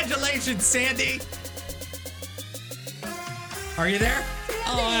 Congratulations, Sandy. Are you there? Sandy.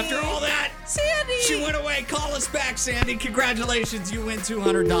 Oh, after all that, Sandy. She went away. Call us back, Sandy. Congratulations. You win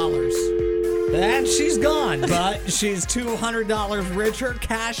 $200. And she's gone, but she's $200 richer.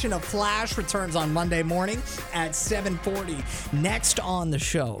 Cash in a Flash returns on Monday morning at 7:40. Next on the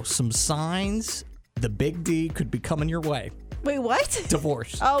show, some signs the big D could be coming your way. Wait, what?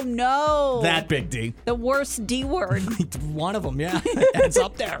 Divorce. Oh, no. That big D. The worst D word. One of them, yeah. It's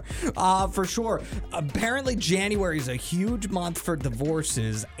up there for sure. Apparently, January is a huge month for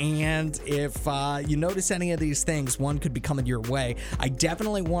divorces. And if you notice any of these things, one could be coming your way. I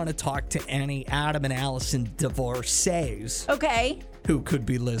definitely want to talk to any Adam and Allison divorcees. Okay. who could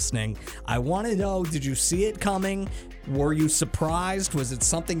be listening. I want to know, did you see it coming? Were you surprised? Was it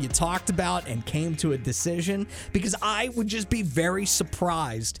something you talked about and came to a decision? Because I would just be very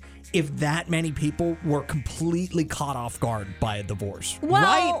surprised if that many people were completely caught off guard by a divorce. Well,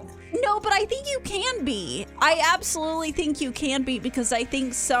 right? No, but I think you can be. I absolutely think you can be, because I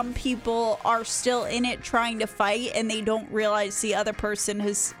think some people are still in it trying to fight and they don't realize the other person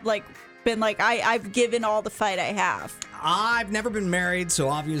has been like, I've given all the fight I have. I've never been married, so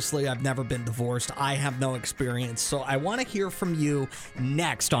obviously I've never been divorced. I have no experience, so I want to hear from you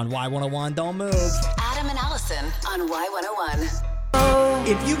next on Y101. Don't move. Adam and Allison on Y101.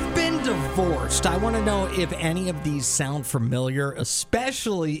 If you've been divorced, I want to know if any of these sound familiar,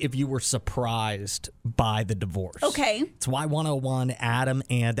 especially if you were surprised by the divorce. Okay. It's Y101, Adam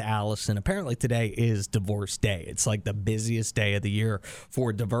and Allison. Apparently today is divorce day. It's like the busiest day of the year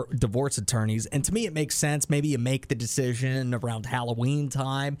for divorce attorneys. And to me, it makes sense. Maybe you make the decision around Halloween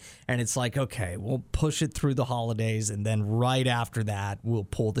time, and it's like, okay, we'll push it through the holidays, and then right after that, we'll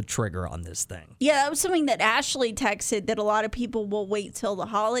pull the trigger on this thing. Yeah, that was something that Ashley texted, that a lot of people will wait till the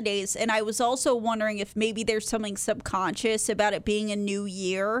holidays. And I was also wondering if maybe there's something subconscious about it being a new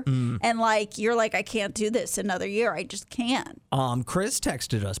year. And you're like, I can't do this another year. I just can't. Chris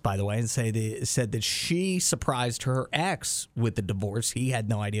texted us, by the way, and said that she surprised her ex with the divorce. He had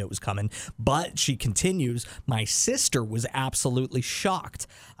no idea it was coming, but she continues, my sister was absolutely shocked.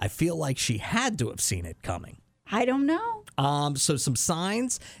 I feel like she had to have seen it coming. I don't know. So some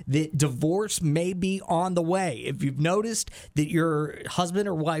signs that divorce may be on the way. If you've noticed that your husband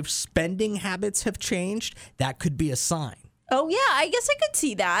or wife's spending habits have changed, that could be a sign. Oh, yeah, I guess I could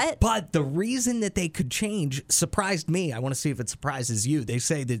see that. But the reason that they could change surprised me. I want to see if it surprises you. They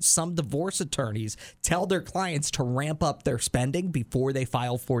say that some divorce attorneys tell their clients to ramp up their spending before they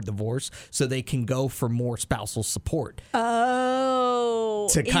file for divorce so they can go for more spousal support. Oh,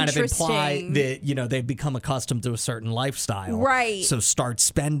 to kind of imply that, they've become accustomed to a certain lifestyle. Right. So start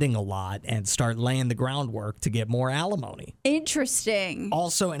spending a lot and start laying the groundwork to get more alimony. Interesting.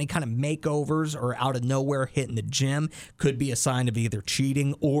 Also, any kind of makeovers or out of nowhere hitting the gym could be a sign of either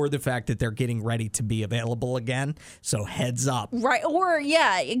cheating or the fact that they're getting ready to be available again. So heads up. Right. Or,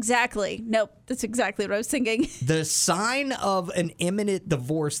 yeah, exactly. Nope. That's exactly what I was thinking. The sign of an imminent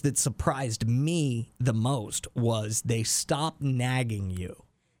divorce that surprised me the most was they stopped nagging you.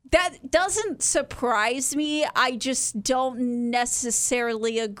 That doesn't surprise me. I just don't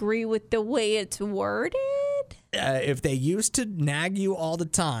necessarily agree with the way it's worded. If they used to nag you all the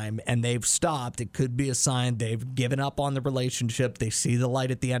time and they've stopped, it could be a sign they've given up on the relationship. They see the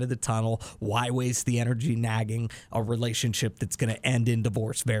light at the end of the tunnel. Why waste the energy nagging a relationship that's going to end in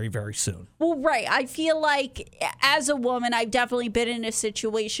divorce very, very soon? Well, right. I feel like as a woman, I've definitely been in a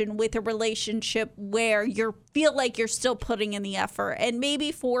situation with a relationship where you feel like you're still putting in the effort. And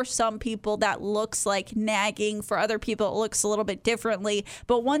maybe for some people that looks like nagging. For other people, it looks a little bit differently.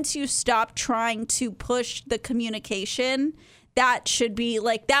 But once you stop trying to push the communication, that should be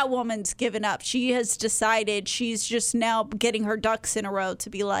like, that woman's given up. She has decided she's just now getting her ducks in a row to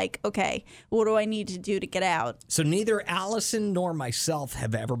be like, okay, what do I need to do to get out? So neither Allison nor myself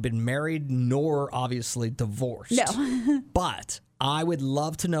have ever been married, nor obviously divorced. No. But I would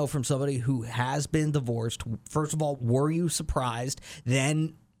love to know from somebody who has been divorced. First of all, were you surprised?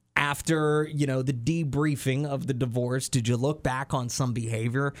 Then after, the debriefing of the divorce, did you look back on some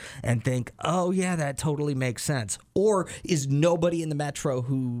behavior and think, oh, yeah, that totally makes sense? Or is nobody in the metro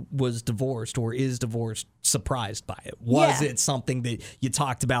who was divorced or is divorced surprised by it? Was it something that you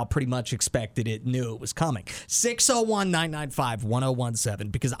talked about, pretty much expected it, knew it was coming?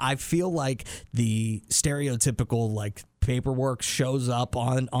 601-995-1017, because I feel like the stereotypical, paperwork shows up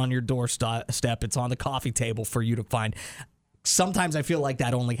on your doorstep. It's on the coffee table for you to find. Sometimes I feel like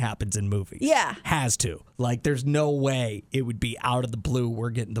that only happens in movies. Yeah. Has to. There's no way it would be out of the blue we're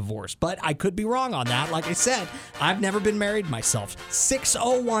getting divorced. But I could be wrong on that. Like I said, I've never been married myself.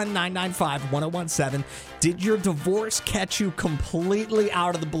 601-995-1017. Did your divorce catch you completely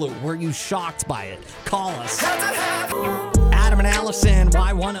out of the blue? Were you shocked by it? Call us. Adam and Allison,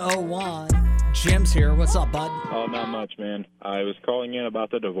 Y101. Jim's here. What's up, bud? Oh, not much, man. I was calling in about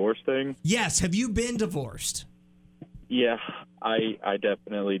the divorce thing. Yes. Have you been divorced? Yeah, I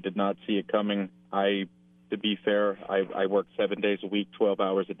definitely did not see it coming. To be fair, I work 7 days a week, 12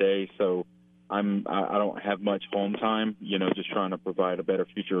 hours a day, so I don't have much home time, just trying to provide a better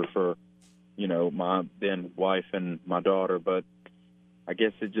future for, my then wife and my daughter, but I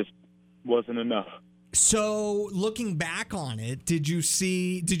guess it just wasn't enough. So looking back on it, did you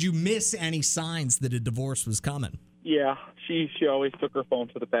miss any signs that a divorce was coming? Yeah, she always took her phone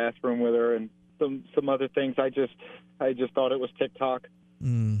to the bathroom with her and some other things. I just thought it was TikTok.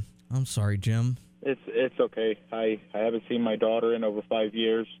 I'm sorry, Jim. It's okay. I haven't seen my daughter in over 5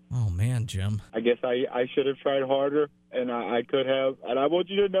 years. Oh, man, Jim. I guess I should have tried harder, and I could have. And I want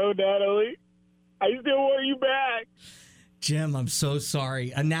you to know, Natalie, I still want you back. Jim, I'm so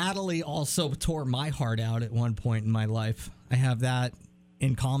sorry. Natalie also tore my heart out at one point in my life. I have that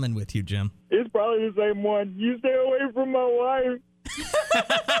in common with you, Jim. It's probably the same one. You stay away from my wife.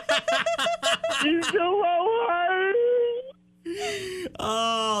 You still my wife.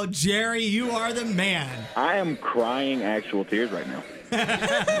 Oh, Jerry, you are the man. I am crying actual tears right now.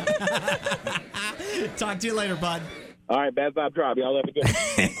 Talk to you later, bud. All right, bad vibe drop. Y'all have a good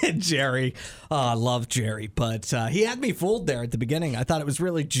one. Jerry. Oh, I love Jerry, but he had me fooled there at the beginning. I thought it was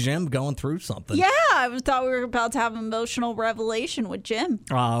really Jim going through something. Yeah, I thought we were about to have an emotional revelation with Jim.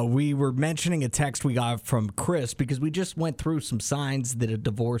 We were mentioning a text we got from Chris because we just went through some signs that a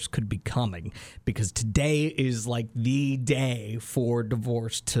divorce could be coming, because today is like the day for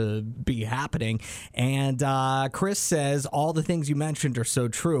divorce to be happening. And Chris says, all the things you mentioned are so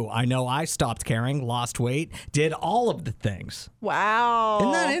true. I know I stopped caring, lost weight, did all of the things. Wow.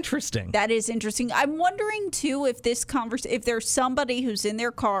 Isn't that interesting? That is interesting. I'm wondering, too, if this if there's somebody who's in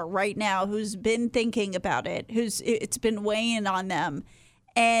their car right now who's been thinking about it, it's been weighing on them,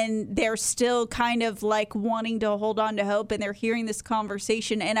 and they're still kind of like wanting to hold on to hope, and they're hearing this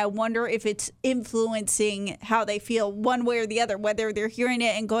conversation, and I wonder if it's influencing how they feel one way or the other, whether they're hearing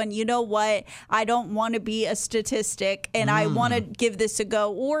it and going, you know what, I don't want to be a statistic, and I want to give this a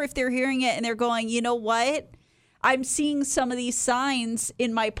go, or if they're hearing it and they're going, you know what, I'm seeing some of these signs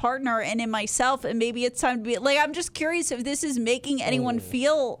in my partner and in myself, and maybe it's time to be like, I'm just curious if this is making anyone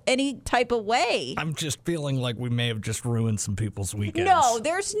feel any type of way. I'm just feeling like we may have just ruined some people's weekends. No,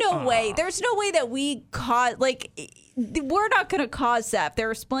 there's no way. There's no way that we cause, we're not going to cause that. If there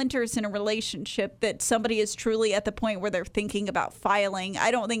are splinters in a relationship that somebody is truly at the point where they're thinking about filing,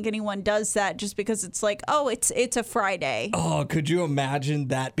 I don't think anyone does that just because it's like, oh, it's a Friday. Oh, could you imagine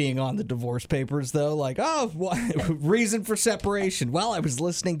that being on the divorce papers, though? Like, what reason for separation? Well, I was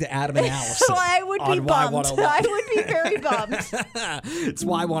listening to Adam and Allison. Well, I would be bummed. I would be very bummed. It's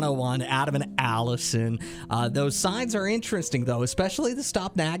Y101, Adam and Allison. Those signs are interesting, though, especially the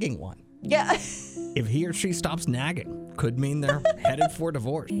stop nagging one. Yeah. If he or she stops nagging, could mean they're headed for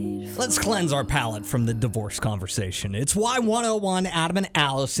divorce. Let's cleanse our palate from the divorce conversation. It's Y101, Adam and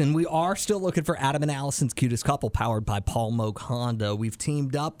Allison. We are still looking for Adam and Allison's cutest couple, powered by Paul Moog Honda. We've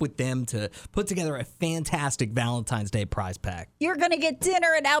teamed up with them to put together a fantastic Valentine's Day prize pack. You're going to get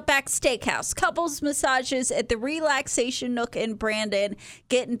dinner at Outback Steakhouse, couples massages at the Relaxation Nook in Brandon,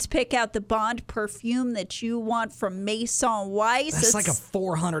 getting to pick out the Bond perfume that you want from Maison Weiss. That's like a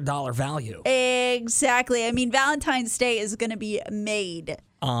 $400 value. Exactly. I mean, Valentine's Day is going to be made.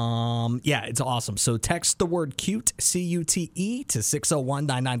 Yeah, it's awesome. So text the word cute, C-U-T-E, to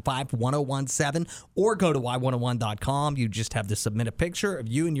 601-995-1017, or go to y101.com. You just have to submit a picture of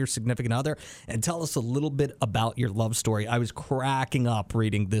you and your significant other and tell us a little bit about your love story. I was cracking up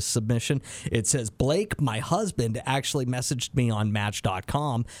reading this submission. It says, Blake, my husband, actually messaged me on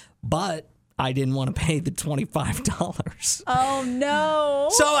Match.com, but I didn't want to pay the $25. Oh, no.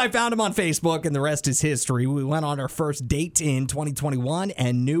 So I found him on Facebook, and the rest is history. We went on our first date in 2021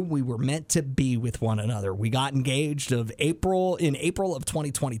 and knew we were meant to be with one another. We got engaged in April of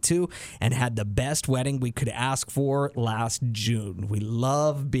 2022 and had the best wedding we could ask for last June. We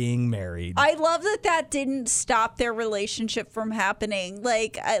love being married. I love that didn't stop their relationship from happening.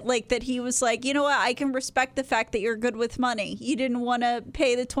 Like that he was like, you know what? I can respect the fact that you're good with money. You didn't want to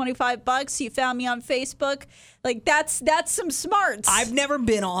pay the $25. You found me on Facebook. Like, that's some smarts. I've never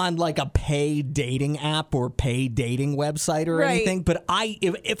been on like a pay dating app or pay dating website or anything, but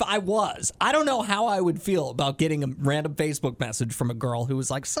if I was, I don't know how I would feel about getting a random Facebook message from a girl who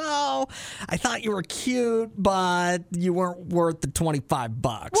was like, so I thought you were cute, but you weren't worth the $25.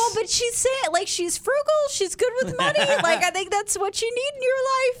 Well, but she's saying, like, she's frugal, she's good with money. Like, I think that's what you need in your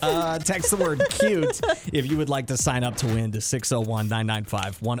life. Text the word cute if you would like to sign up to win to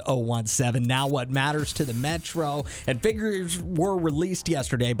 601-995-1017. Now what matters to the Metro, and figures were released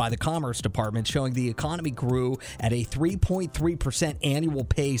yesterday by the Commerce Department showing the economy grew at a 3.3% annual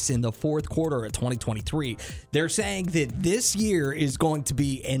pace in the fourth quarter of 2023. They're saying that this year is going to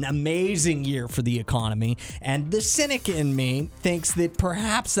be an amazing year for the economy, and the cynic in me thinks that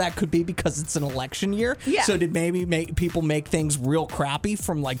perhaps that could be because it's an election year. Yeah. So did maybe people make things real crappy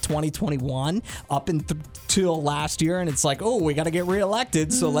from like 2021 up until last year, and it's like, oh, we got to get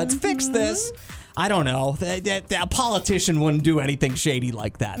reelected, so let's fix this. I don't know. A politician wouldn't do anything shady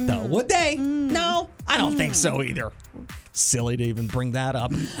like that, though, would they? No, I don't think so either. Silly to even bring that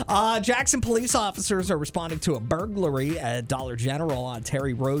up. Jackson police officers are responding to a burglary at Dollar General on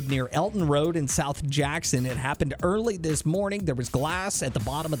Terry Road near Elton Road in South Jackson. It happened early this morning. There was glass at the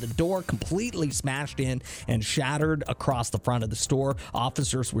bottom of the door, completely smashed in and shattered across the front of the store.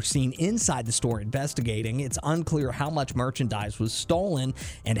 Officers were seen inside the store investigating. It's unclear how much merchandise was stolen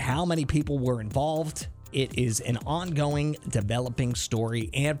and how many people were involved. It is an ongoing, developing story.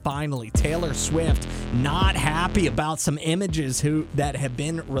 And finally, Taylor Swift not happy about some images that have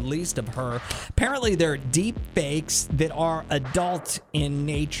been released of her. Apparently, they're deep fakes that are adult in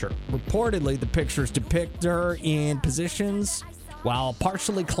nature. Reportedly, the pictures depict her in positions while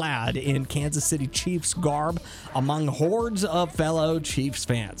partially clad in Kansas City Chiefs garb among hordes of fellow Chiefs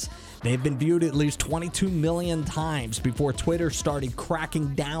fans. They've been viewed at least 22 million times before Twitter started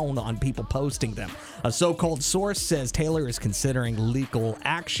cracking down on people posting them. A so-called source says Taylor is considering legal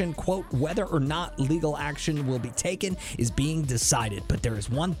action. Quote, whether or not legal action will be taken is being decided. But there is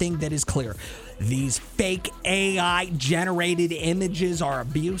one thing that is clear. These fake AI-generated images are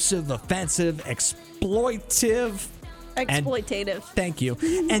abusive, offensive, exploitative, thank you.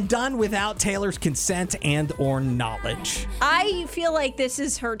 And done without Taylor's consent and or knowledge. I feel like this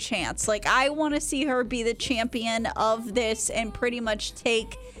is her chance. Like, I want to see her be the champion of this and pretty much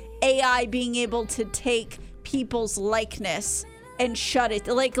take AI being able to take people's likeness and shut it.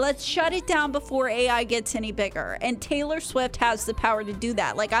 Like, let's shut it down before AI gets any bigger. And Taylor Swift has the power to do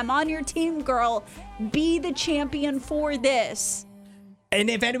that. Like, I'm on your team, girl. Be the champion for this. And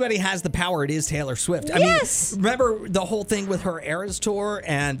if anybody has the power, it is Taylor Swift. Yes. I mean, remember the whole thing with her Eras tour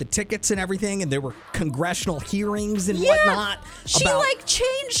and the tickets and everything, and there were congressional hearings and whatnot. She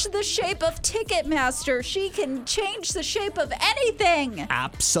changed the shape of Ticketmaster. She can change the shape of anything.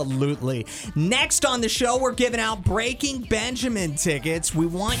 Absolutely. Next on the show, we're giving out Breaking Benjamin tickets. We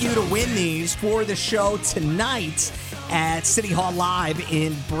want you to win these for the show tonight at City Hall Live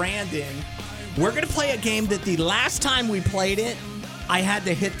in Brandon. We're going to play a game that the last time we played it, I had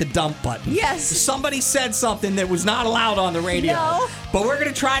to hit the dump button. Yes. Somebody said something that was not allowed on the radio. No. But we're going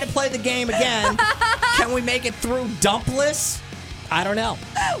to try to play the game again. Can we make it through dumpless? I don't know.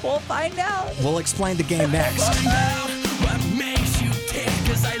 We'll find out. We'll explain the game next.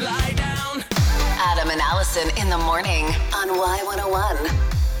 Adam and Allison in the morning on Y101.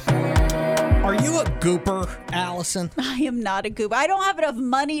 Are you a gooper, Allison? I am not a gooper. I don't have enough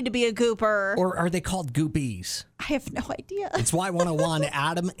money to be a gooper. Or are they called goopies? I have no idea. It's Y101,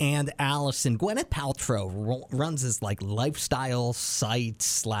 Adam and Allison. Gwyneth Paltrow runs this like lifestyle site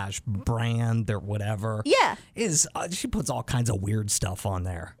 / brand or whatever. Yeah. She puts all kinds of weird stuff on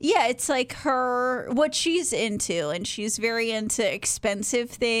there. Yeah, it's like what she's into, and she's very into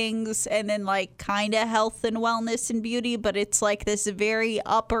expensive things and then like kind of health and wellness and beauty, but it's like this very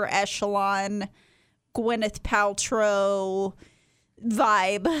upper echelon Gwyneth Paltrow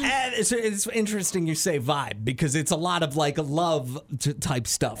vibe. And it's interesting you say vibe because it's a lot of like love type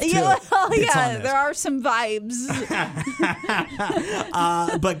stuff too. Yeah, there are some vibes.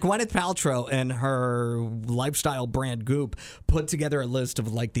 But Gwyneth Paltrow and her lifestyle brand Goop put together a list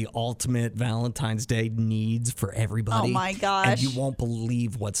of like the ultimate Valentine's Day needs for everybody. Oh my gosh. And you won't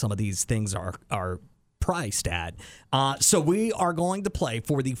believe what some of these things are priced at. So we are going to play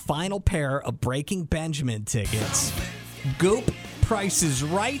for the final pair of Breaking Benjamin tickets. Goop, Price is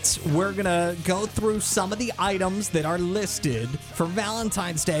Right. We're going to go through some of the items that are listed for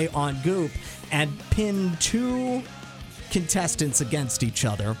Valentine's Day on Goop and pin two contestants against each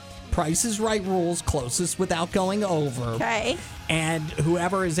other. Price is Right rules, closest without going over. Okay. And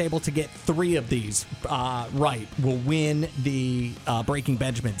whoever is able to get three of these right will win the Breaking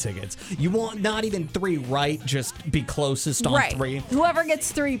Benjamin tickets. You want not even three right, just be closest on three. Whoever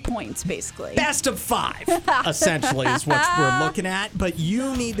gets 3 points, basically. Best of 5, essentially, is what we're looking at. But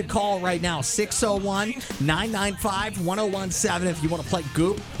you need to call right now, 601-995-1017 if you want to play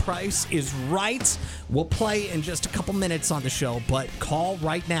Goop. Price is Right. We'll play in just a couple minutes on the show, but call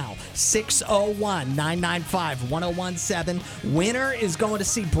right now, 601-995-1017. Winner is going to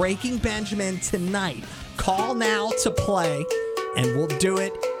see Breaking Benjamin tonight. Call now to play, and we'll do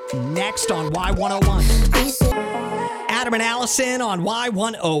it next on Y101. Adam and Allison on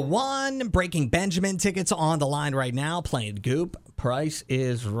Y101. Breaking Benjamin tickets on the line right now, playing Goop. Price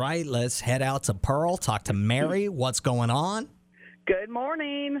is Right. Let's head out to Pearl, talk to Mary. What's going on? Good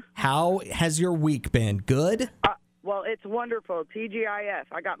morning. How has your week been? Good? Well, it's wonderful. TGIF.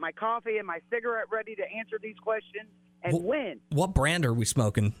 I got my coffee and my cigarette ready to answer these questions and win. What brand are we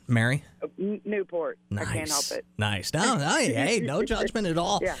smoking, Mary? Newport. Nice. I can't help it. Nice. No, hey, no judgment at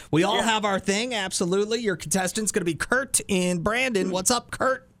all. Yeah. We all have our thing, absolutely. Your contestant's going to be Kurt in Brandon. What's up,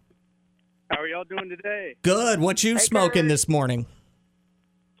 Kurt? How are y'all doing today? Good. What you smoking this morning?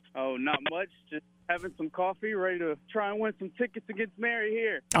 Oh, not much. Just having some coffee, ready to try and win some tickets against Mary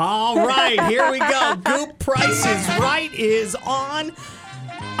here. All right, here we go. Goop Price is Right is on.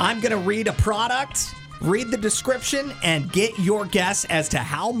 I'm going to read a product, read the description, and get your guess as to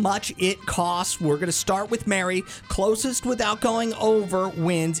how much it costs. We're going to start with Mary. Closest without going over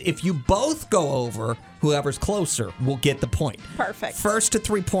wins. If you both go over, whoever's closer will get the point. Perfect. First to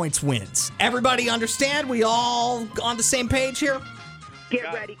 3 points wins. Everybody understand? We all on the same page here? Get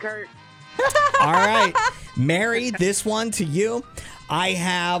ready, Kurt. All right. Mary, this one to you. I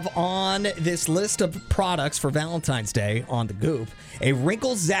have on this list of products for Valentine's Day on the Goop a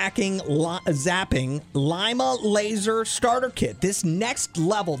wrinkle zapping Lima laser starter kit. This next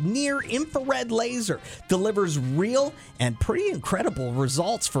level near infrared laser delivers real and pretty incredible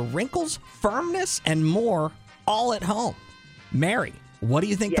results for wrinkles, firmness, and more all at home. Mary, what do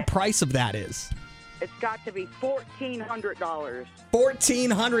you think the price of that is? It's got to be $1,400.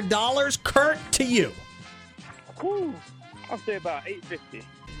 $1,400. Kurt, to you. Whew. I'll say about $850.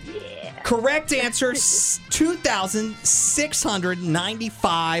 Yeah. Correct answer,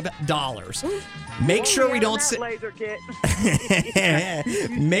 $2,695. Make sure we don't say. Laser kit.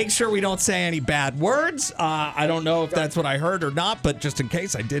 Make sure we don't say any bad words. I don't know if that's what I heard or not, but just in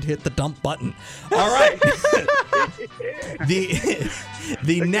case, I did hit the dump button. All right.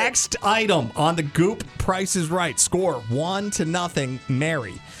 The next item on the Goop Price is Right. Score 1-0.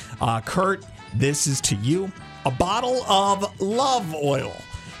 Mary. Kurt, this is to you. A bottle of Love Oil.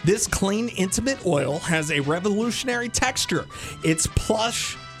 This clean, intimate oil has a revolutionary texture. It's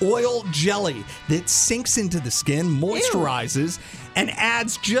plush oil jelly that sinks into the skin, moisturizes, and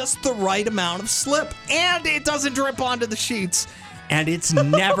adds just the right amount of slip. And it doesn't drip onto the sheets, and it's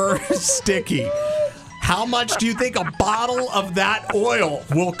never sticky. How much do you think a bottle of that oil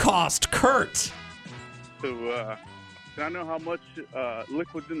will cost, Kurt? So, can I know how much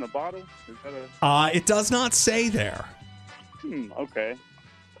liquid's in the bottle? Is that It does not say there. Okay.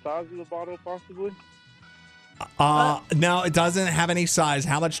 Size of the bottle, possibly? No, it doesn't have any size.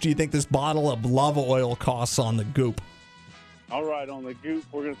 How much do you think this bottle of Love Oil costs on the Goop? All right, on the Goop,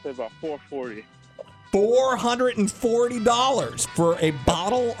 we're going to say about $440. $440 for a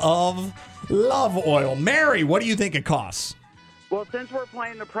bottle of Love Oil. Mary, what do you think it costs? Well, since we're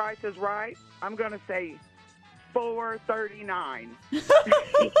playing The Price is Right, I'm going to say $439.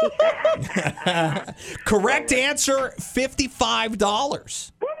 Correct answer,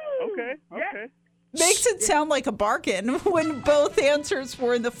 $55. Okay. Makes it sound like a bargain when both answers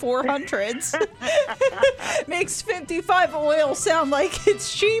were in the 400s. Makes 55 oil sound like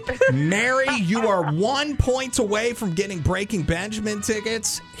it's cheap. Mary, you are 1 point away from getting Breaking Benjamin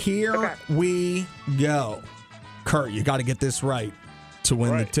tickets. Here we go. Kurt, you got to get this right to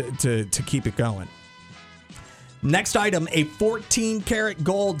win to keep it going. Next item, a 14-karat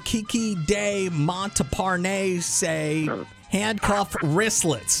gold Kiki Day Montparnasse handcuff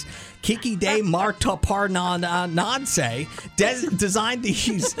wristlets. Kiki Day Montparnasse designed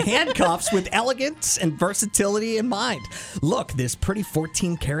these handcuffs with elegance and versatility in mind. Look, this pretty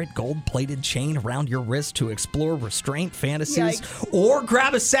 14-karat gold-plated chain around your wrist to explore restraint fantasies, or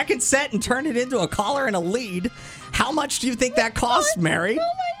grab a second set and turn it into a collar and a lead. How much do you think that costs, Mary?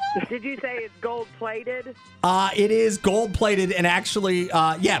 Did you say it's gold-plated? It is gold-plated, and actually,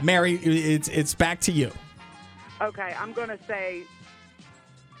 Mary, it's back to you. Okay, I'm going to say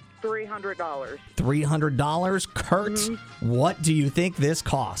 $300. $300. Kurt, what do you think this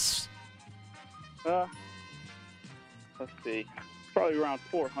costs? Let's see. Probably around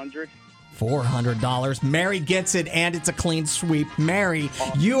 $400. $400. Mary gets it, and it's a clean sweep. Mary,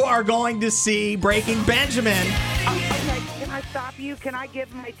 you are going to see Breaking Benjamin. Okay, can I stop you? Can I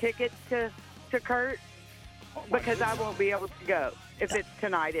give my tickets to Kurt? Because I won't be able to go if it's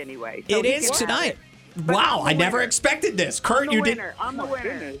tonight anyway. So it is tonight. Wow, I never expected this. Kurt, you didn't. I'm the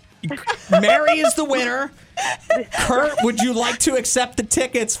winner. Mary is the winner. Kurt, would you like to accept the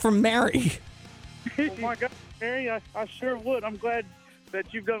tickets from Mary? Oh, my God, Mary, I sure would. I'm glad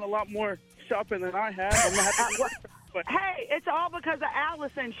that you've done a lot more shopping than I have. I'm not Hey, it's all because of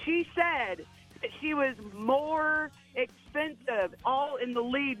Allison. She said that she was more expensive, all in the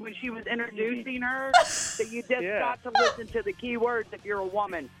lead when she was introducing her, that you just got to listen to the key words if you're a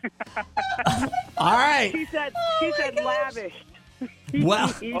woman. All right. She said lavish.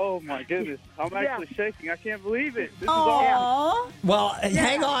 Well, Oh my goodness, I'm actually shaking. I can't believe it. This is Aw. awesome. well,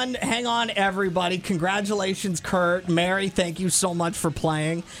 hang on, everybody. Congratulations, Kurt. Mary, thank you so much for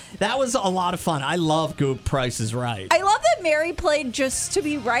playing. That was a lot of fun. I love Goop Price is Right. I love that Mary played just to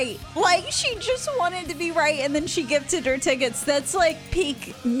be right. Like, she just wanted to be right, and then she gifted her tickets. That's like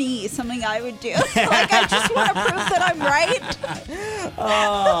peak me, something I would do. Like, I just want to prove that I'm right.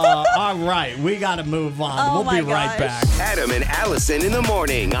 All right. We got to move on. Oh, We'll be my right gosh. back. Adam and Allison in the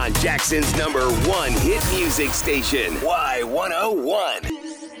morning on Jackson's #1 hit music station, Y101.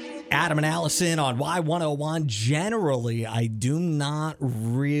 Adam and Allison on Y101. Generally, I do not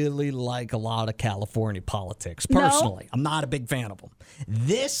really like a lot of California politics. Personally, I'm not a big fan of them.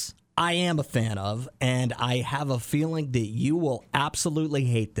 This I am a fan of, and I have a feeling that you will absolutely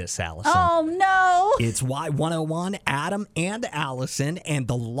hate this, Allison. Oh, no. It's Y101, Adam and Allison, and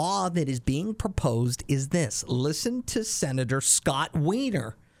the law that is being proposed is this. Listen to Senator Scott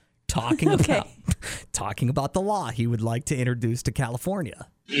Wiener talking about the law he would like to introduce to California.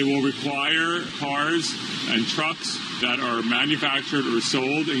 It will require cars and trucks that are manufactured or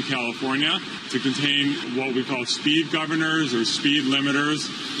sold in California to contain what we call speed governors or speed limiters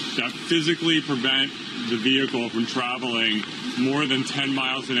that physically prevent the vehicle from traveling more than 10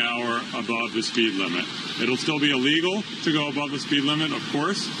 miles an hour above the speed limit. It'll still be illegal to go above the speed limit, of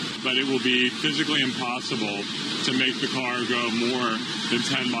course, but it will be physically impossible to make the car go more than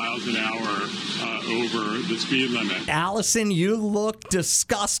 10 miles an hour over the speed limit. Allison, you look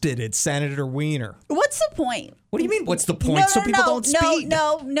disgusted at Senator Wiener. What's the point? What do you mean, what's the point? So people don't speed.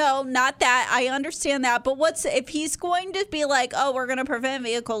 No, not that. I understand that. But if he's going to be like, oh, we're going to prevent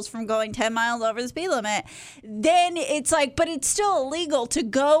vehicles from going 10 miles over the speed limit, then it's like, but it's still illegal to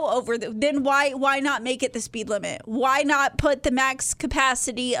go over then why not make it the speed limit? Why not put the max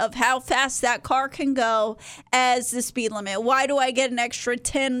capacity of how fast that car can go as the speed limit? Why do I get an extra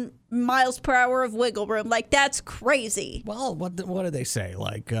 10 miles per hour of wiggle room? Like, that's crazy. Well, what do they say?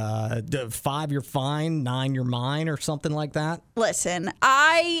 Like 5 you're fine, 9 you're mine, or something like that? Listen,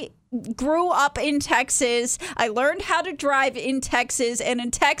 I grew up in Texas. I learned how to drive in Texas, and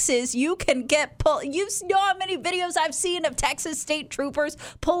in Texas, you can get pulled. You know how many videos I've seen of Texas state troopers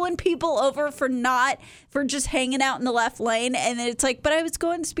pulling people over for just hanging out in the left lane, and then it's like, but I was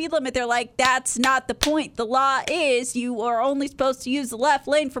going the speed limit. They're like, that's not the point. The law is you are only supposed to use the left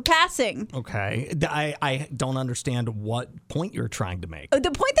lane for passing. Okay. I don't understand what point you're trying to make. The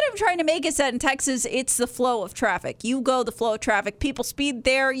point that I'm trying to make is that in Texas, it's the flow of traffic. You go the flow of traffic. People speed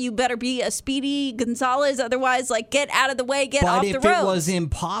there. You better be a Speedy Gonzalez. Otherwise, like, get out of the way, get off the road. But if it was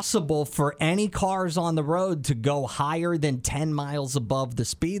impossible for any cars on the road to go higher than 10 miles above the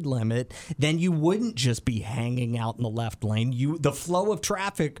speed limit, then you wouldn't just be hanging out in the left lane. The flow of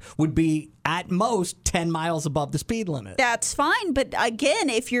traffic would be at most 10 miles above the speed limit. That's fine. But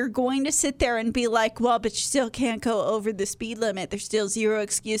again, if you're going to sit there and be like, well, but you still can't go over the speed limit, there's still zero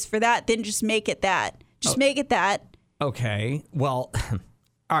excuse for that, then just make it that. Make it that. Okay. Well,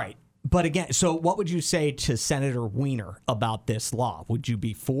 all right. But again, so what would you say to Senator Wiener about this law? Would you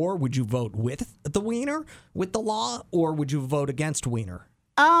be for? Would you vote with the Wiener, with the law, or would you vote against Wiener?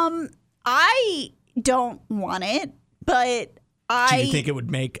 I don't want it, but Do you think it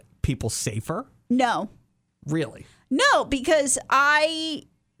would make people safer? No. Really? No, because I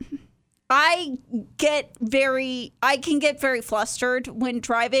can get very flustered when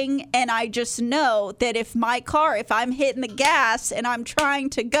driving, and I just know that if I'm hitting the gas and I'm trying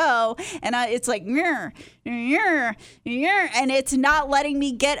to go, and it's like, and it's not letting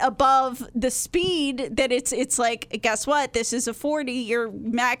me get above the speed that it's like, guess what? This is a 40. You're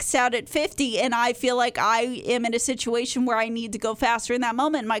maxed out at 50, and I feel like I am in a situation where I need to go faster in that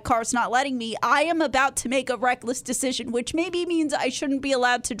moment. My car's not letting me. I am about to make a reckless decision, which maybe means I shouldn't be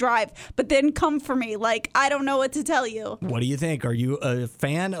allowed to drive, but then come for me. Like, I don't know what to tell you. What do you think? Are you a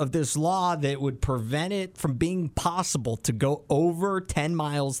fan of this law that would prevent it from being possible to go over 10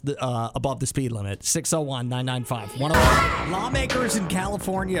 miles above the speed limit? 601-995-101. Lawmakers in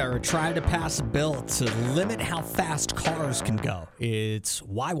California are trying to pass a bill to limit how fast cars can go. It's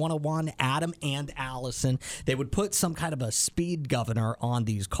Y101, Adam and Allison. They would put some kind of a speed governor on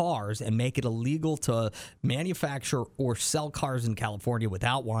these cars and make it illegal to manufacture or sell cars in California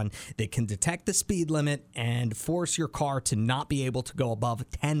without one that can detect the speed limit and force your car to not be able to go above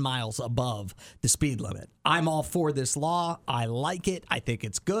 10 miles above the speed limit. I'm all for this law. I like it. I think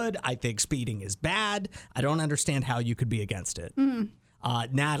it's good. I think speeding is bad. I don't understand how you could be against it.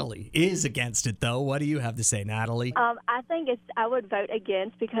 Natalie is against it, though. What do you have to say, Natalie? I think I would vote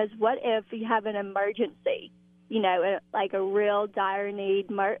against, because what if you have an emergency, like a real dire need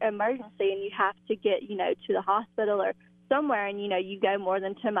emergency, and you have to get, to the hospital or somewhere and, you go more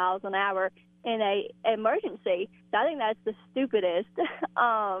than 10 miles an hour in a emergency. So I think that's the stupidest.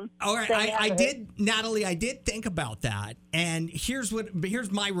 All right, Natalie, I did think about that, and here's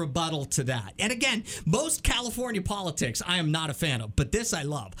my rebuttal to that. And again, most California politics I am not a fan of, but this I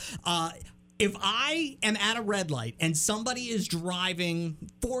love. If I am at a red light and somebody is driving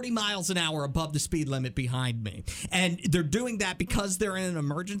 40 miles an hour above the speed limit behind me, and they're doing that because they're in an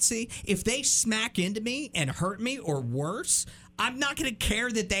emergency, if they smack into me and hurt me or worse, I'm not going to care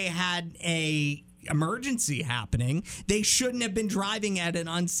that they had a emergency happening. They shouldn't have been driving at an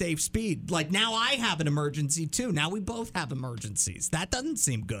unsafe speed. Like, now I have an emergency too. Now we both have emergencies. That doesn't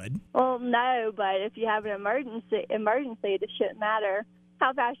seem good. Well, no, but if you have an emergency, it shouldn't matter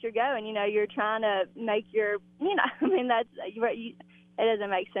how fast you're going. You're trying to make your, that's, it doesn't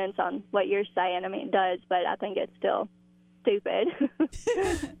make sense on what you're saying. I mean, it does, but I think it's still stupid.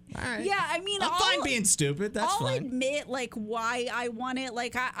 All right. Yeah, I mean, I'm fine being stupid. That's I'll fine. admit, why I want it.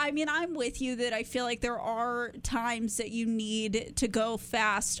 I'm with you that I feel like there are times that you need to go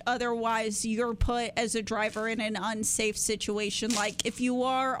fast. Otherwise, you're put as a driver in an unsafe situation. Like if you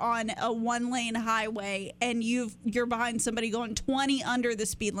are on a 1-lane highway and you're behind somebody going 20 under the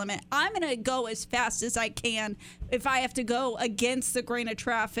speed limit, I'm going to go as fast as I can if I have to go against the grain of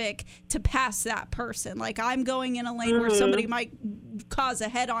traffic to pass that person. Like I'm going in a lane where somebody might cause a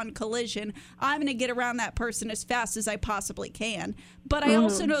head-on collision. I'm going to get around that person as fast as I possibly can. But I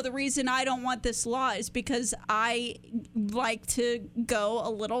also know the reason I don't want this law is because I like to go a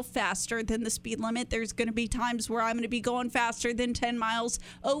little faster than the speed limit. There's going to be times where I'm going to be going faster than 10 miles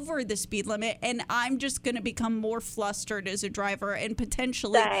over the speed limit, and I'm just going to become more flustered as a driver and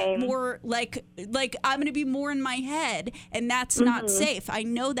potentially more like I'm going to be more in my head, and that's not safe. I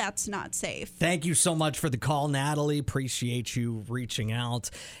know that's not safe. Thank you so much for the call, Natalie. Appreciate you reaching out.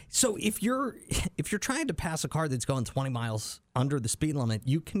 So if you're trying to pass a car that's going 20 miles under the speed limit,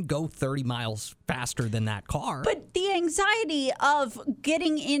 you can go 30 miles faster than that car. But the anxiety of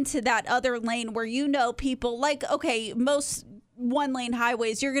getting into that other lane where people most 1-lane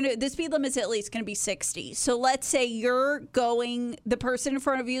highways, the speed limit is at least going to be 60. So let's say the person in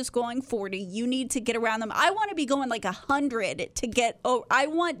front of you is going 40. You need to get around them. I want to be going 100 to get. I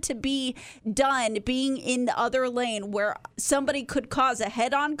want to be done being in the other lane where somebody could cause a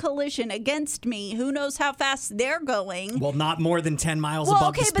head-on collision against me. Who knows how fast they're going? Well, not more than 10 miles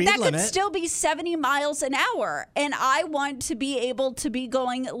above the speed limit. But that could still be 70 miles an hour. And I want to be able to be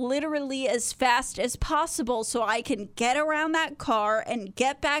going literally as fast as possible so I can get around that car and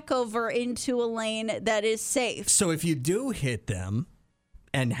get back over into a lane that is safe. So if you do hit them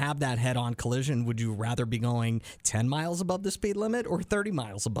and have that head-on collision, would you rather be going 10 miles above the speed limit or 30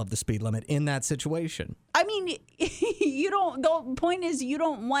 miles above the speed limit in that situation? I mean, the point is you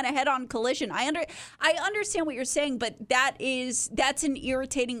don't want a head-on collision. I understand what you're saying, but that's an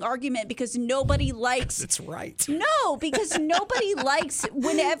irritating argument because nobody likes. It's right. No, because nobody likes,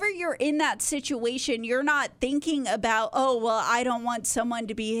 whenever you're in that situation, you're not thinking about, I don't want someone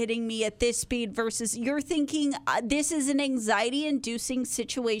to be hitting me at this speed versus you're thinking, this is an anxiety-inducing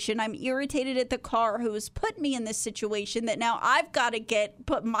situation. I'm irritated at the car who has put me in this situation that now I've got to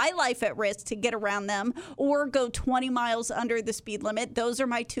put my life at risk to get around them or go 20 miles under the speed limit. Those are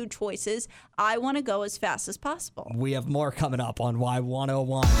my two choices. I want to go as fast as possible. We have more coming up on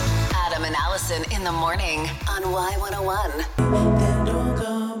Y101. Adam and Allison in the morning on Y101. Don't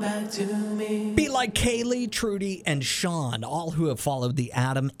come back to me. Be like Kaylee, Trudy, and Sean, all who have followed the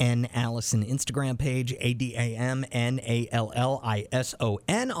Adam and Allison Instagram page,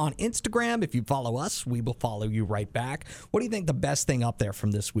 ADAMNALLISON on Instagram. If you follow us, we will follow you right back. What do you think the best thing up there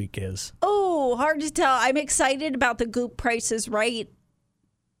from this week is? Oh, hard to tell. I'm excited about the Goop Prices Right.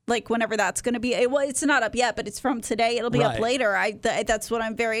 Whenever that's going to be. It's not up yet, but it's from today. It'll be up later. That's what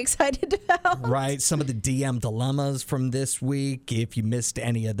I'm very excited about. Right. Some of the DM dilemmas from this week. If you missed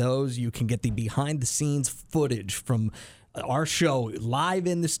any of those, you can get the behind-the-scenes footage from our show live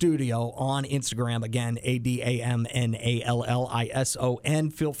in the studio on Instagram. Again,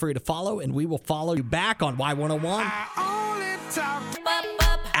 ADAMNALLISON. Feel free to follow, and we will follow you back on Y101.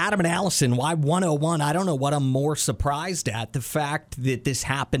 Adam and Allison, Y101. I don't know what I'm more surprised at, the fact that this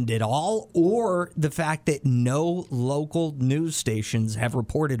happened at all or the fact that no local news stations have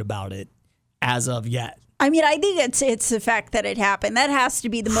reported about it as of yet. I mean, I think it's the fact that it happened. That has to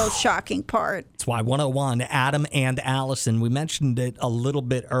be the most shocking part. It's Y101, Adam and Allison. We mentioned it a little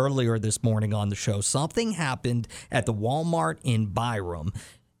bit earlier this morning on the show. Something happened at the Walmart in Byram.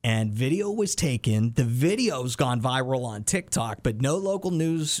 and video was taken. The video's gone viral on TikTok, but no local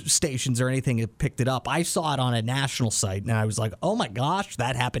news stations or anything have picked it up. I saw it on a national site, and I was like, oh my gosh,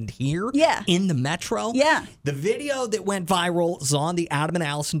 that happened here? Yeah. In the metro? Yeah. The video that went viral is on the Adam and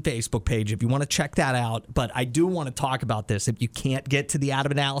Allison Facebook page if you want to check that out. But I do want to talk about this. If you can't get to the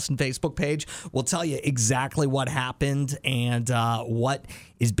Adam and Allison Facebook page, we'll tell you exactly what happened and what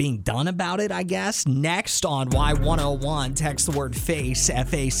is being done about it, I guess. Next on Y101, text the word FACE,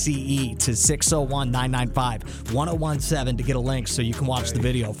 F-A-C-E, to 601-995-1017 to get a link so you can watch the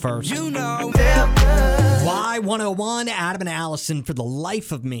video first. You know. Y101, Adam and Allison. For the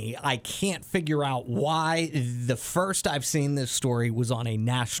life of me, I can't figure out why the first I've seen this story was on a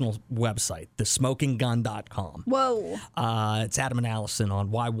national website, thesmokinggun.com. Whoa. It's Adam and Allison on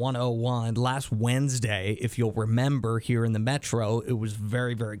Y101. Last Wednesday, if you'll remember, here in the metro, it was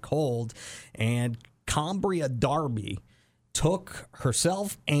very, very cold, and Cambria Darby took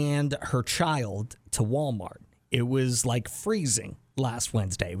herself and her child to Walmart. It was like freezing last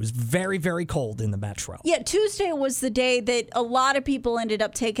Wednesday. It was very, very cold in the metro. Yeah, Tuesday was the day that a lot of people ended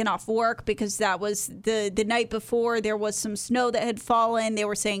up taking off work because that was the night before. There was some snow that had fallen. They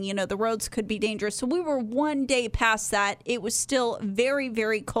were saying, the roads could be dangerous. So we were one day past that. It was still very,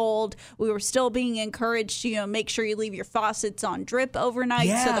 very cold. We were still being encouraged to, make sure you leave your faucets on drip overnight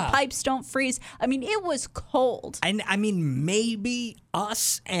so the pipes don't freeze. I mean, it was cold. And I mean, maybe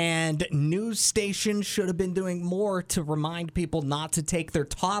us and news stations should have been doing more to remind people not to take their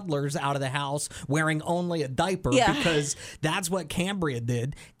toddlers out of the house wearing only a diaper, because that's what Cambria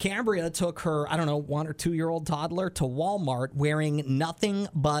did. Cambria took her, 1 or 2 year old toddler to Walmart wearing nothing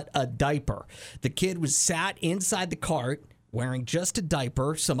but a diaper. The kid was sat inside the cart wearing just a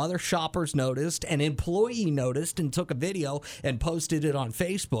diaper. Some other shoppers noticed. An employee noticed and took a video and posted it on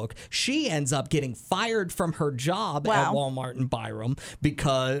Facebook. She ends up getting fired from her job at Walmart in Byram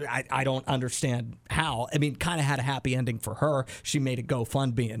because I don't understand how. I mean, kind of had a happy ending for her. She made a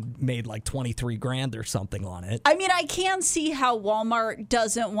GoFundMe and made like $23,000 or something on it. I mean, I can see how Walmart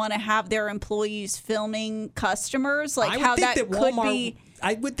doesn't want to have their employees filming customers. Like how that could be.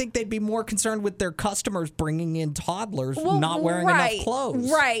 I would think they'd be more concerned with their customers bringing in toddlers not wearing enough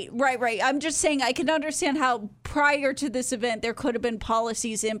clothes. Right. I'm just saying I can understand how prior to this event there could have been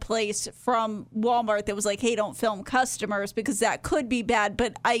policies in place from Walmart that was like, hey, don't film customers because that could be bad.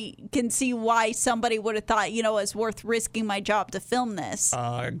 But I can see why somebody would have thought, it's worth risking my job to film this.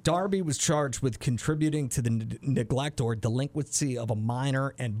 Darby was charged with contributing to the neglect or delinquency of a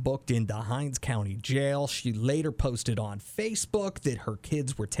minor and booked into Hinds County Jail. She later posted on Facebook that her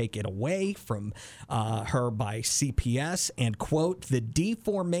kids were taken away from her by CPS and, quote, the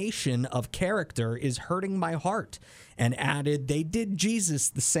deformation of character is hurting my heart, and added they did Jesus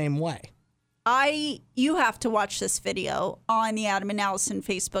the same way. You have to watch this video on the Adam and Allison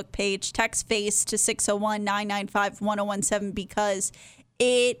Facebook page. Text FACE to 601-995-1017 because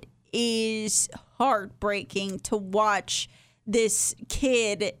it is heartbreaking to watch this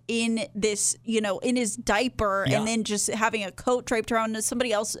kid in this, in his diaper and then just having a coat draped around and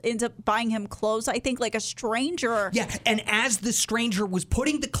somebody else ends up buying him clothes. I think like a stranger. Yeah. And as the stranger was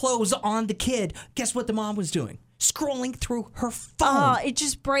putting the clothes on the kid, guess what the mom was doing? Scrolling through her phone. It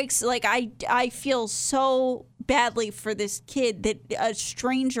just breaks. Like I feel so badly for this kid that a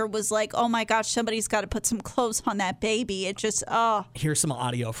stranger was like, oh my gosh, somebody's got to put some clothes on that baby. It just, Here's some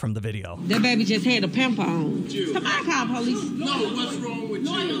audio from the video. That baby just had a pimple on. Somebody call police. No, what's wrong with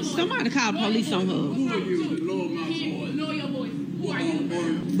you? Somebody call police on her. Who are you? Lower my voice. Lower your voice. Who are you?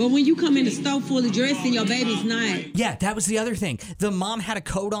 But when you come in the store fully dressed and your baby's not. Yeah, that was the other thing. The mom had a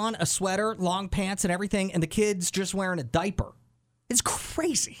coat on, a sweater, long pants and everything, and the kid's just wearing a diaper. It's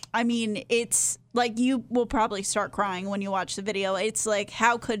crazy. I mean, it's like you will probably start crying when you watch the video. It's like,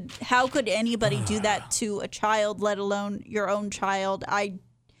 how could anybody do that to a child, let alone your own child? I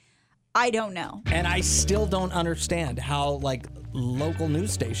don't know. And I still don't understand how, local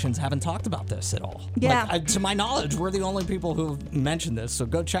news stations haven't talked about this at all. Yeah. To my knowledge, we're the only people who've mentioned this. So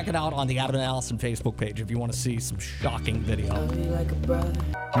go check it out on the Adam and Allison Facebook page if you want to see some shocking video.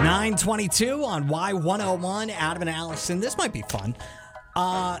 9:22 on Y101, Adam and Allison. This might be fun.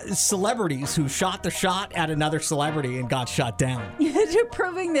 Celebrities who shot the shot at another celebrity and got shot down. They're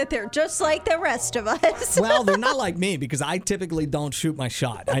proving that they're just like the rest of us. Well, they're not like me because I typically don't shoot my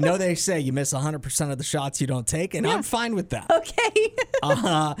shot. I know they say you miss 100% of the shots you don't take, and I'm fine with that. Okay.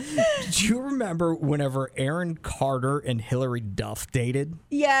 Do you remember whenever Aaron Carter and Hillary Duff dated?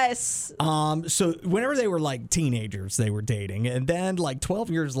 Yes. So whenever they were teenagers, they were dating. And then 12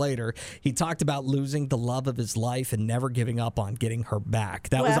 years later, he talked about losing the love of his life and never giving up on getting her back. back.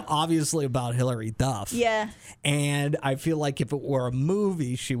 That was obviously about Hillary Duff. Yeah. And I feel like if it were a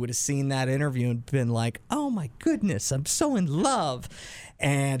movie, she would have seen that interview and been like, oh my goodness, I'm so in love.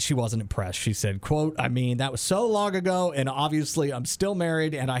 And she wasn't impressed. She said, quote, I mean, that was so long ago, and obviously I'm still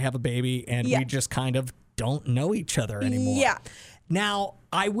married and I have a baby, and we just kind of don't know each other anymore. Yeah. Now,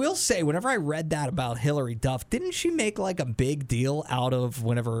 I will say, whenever I read that about Hillary Duff, didn't she make like a big deal out of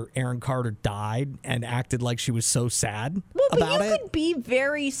whenever Aaron Carter died and acted like she was so sad about it? You could be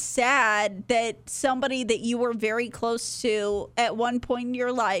very sad that somebody that you were very close to at one point in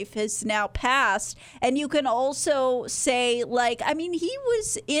your life has now passed. And you can also say, like, I mean, he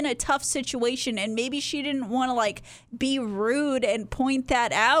was in a tough situation, and maybe she didn't want to, like, be rude and point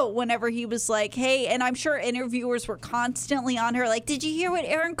that out whenever he was like, hey, and I'm sure interviewers were constantly on her, like, did you hear what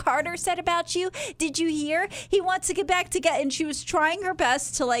Aaron Carter said about you? Did you hear? He wants to get back together. And she was trying her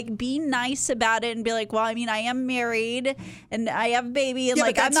best to, like, be nice about it and be like, well, I mean, I am married and I have a baby, and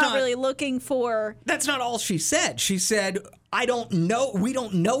like, I'm not really looking for. That's not all she said. She said, I don't know. We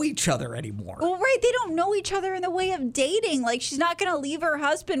don't know each other anymore. Well, right. They don't know each other in the way of dating. Like, she's not going to leave her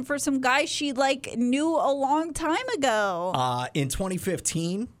husband for some guy she, like, knew a long time ago. In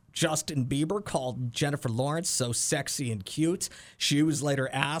 2015, Justin Bieber called Jennifer Lawrence so sexy and cute. She was later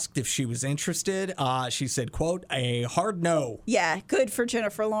asked if she was interested. She said, quote, a hard no. Yeah, good for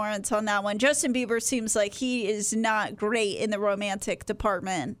Jennifer Lawrence on that one. Justin Bieber seems like he is not great in the romantic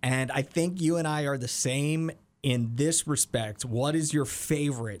department. And I think you and I are the same in this respect. What is your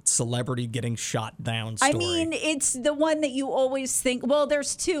favorite celebrity getting shot down story? I mean, it's the one that you always think. Well,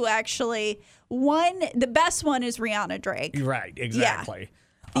 there's two, actually. One, the best one is Rihanna Drake. Right, exactly. Yeah.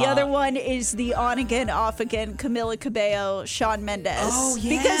 The other one is the on-again, off-again Camila Cabello, Shawn Mendes. Oh,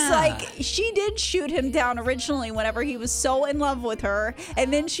 yeah. Because, like, she did shoot him down originally whenever he was so in love with her.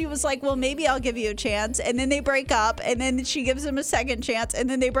 And then she was like, well, maybe I'll give you a chance. And then they break up. And then she gives him a second chance. And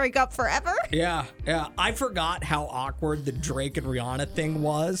then they break up forever. Yeah. I forgot how awkward the Drake and Rihanna thing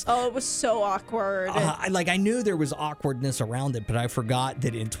was. Oh, it was so awkward. I knew there was awkwardness around it, but I forgot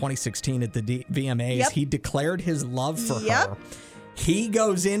that in 2016 at the VMAs, he declared his love for her. He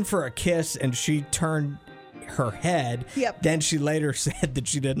goes in for a kiss, and she turned her head. Then she later said that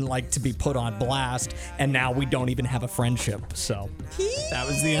she didn't like to be put on blast, and now we don't even have a friendship. So that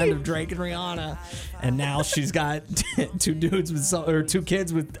was the end of Drake and Rihanna. And now she's got two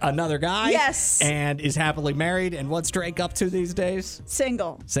kids with another guy. Yes. And is happily married. And what's Drake up to these days?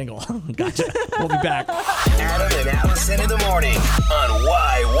 Single. Gotcha. We'll be back. Adam and Allison in the morning on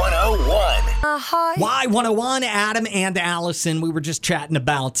Y101. Y101, Adam and Allison. We were just chatting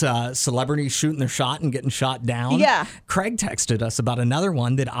about celebrities shooting their shot and getting shot down. Yeah. Craig texted us about another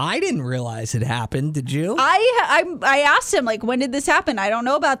one that I didn't realize had happened. Did you? I asked him, like, when did this happen? I don't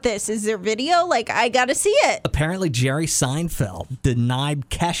know about this. Is there video? Like, I got to see it. Apparently, Jerry Seinfeld denied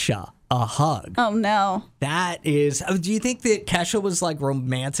Kesha a hug. Oh, no. That is... do you think that Kesha was, like,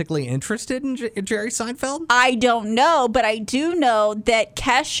 romantically interested in Jerry Seinfeld? I don't know, but I do know that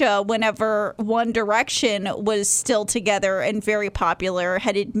Kesha, whenever One Direction was still together and very popular,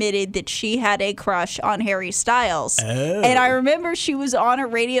 had admitted that she had a crush on Harry Styles. Oh. And I remember she was on a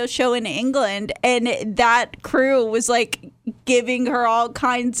radio show in England, and that crew was, like, giving her all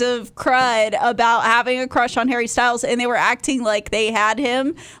kinds of crud about having a crush on Harry Styles, and they were acting like they had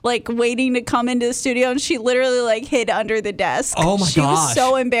him, like, waiting to come into the studio, and she literally, like, hid under the desk. Oh my gosh. She was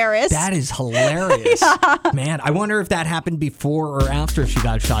so embarrassed. That is hilarious. Man, I wonder if that happened before or after she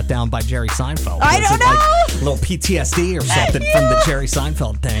got shot down by Jerry Seinfeld. I don't know. Like a little PTSD or something from the Jerry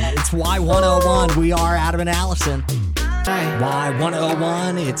Seinfeld thing. It's Y101. We are Adam and Allison.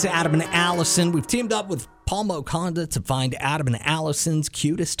 Y101. It's Adam and Allison. We've teamed up with Paul Mokonda to find Adam and Allison's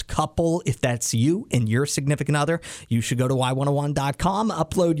cutest couple. If that's you and your significant other, you should go to Y101.com,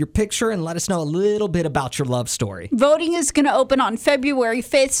 upload your picture, and let us know a little bit about your love story. Voting is going to open on February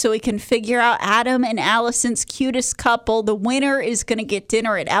 5th, so we can figure out Adam and Allison's cutest couple. The winner is going to get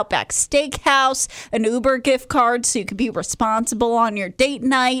dinner at Outback Steakhouse, an Uber gift card so you can be responsible on your date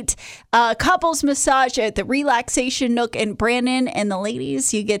night, couples massage at the Relaxation Nook in Brandon, and the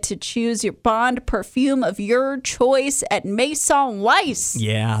ladies, you get to choose your Bond perfume of your choice at Maison Weiss.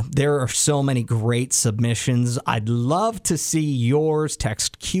 Yeah, there are so many great submissions. I'd love to see yours.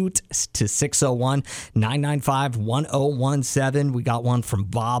 Text CUTE to 601-995-1017. We got one from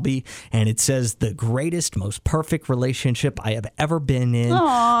Bobby, and it says, the greatest, most perfect relationship I have ever been in. Aww.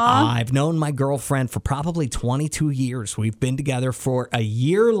 I've known my girlfriend for probably 22 years. We've been together for a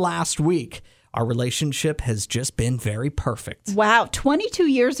year last week. our relationship has just been very perfect. Wow, 22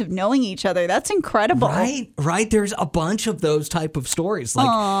 years of knowing each other. That's incredible. Right. There's a bunch of those type of stories. Like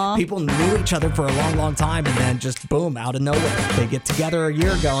Aw. people knew each other for a long, long time, and then just boom, out of nowhere, they get together a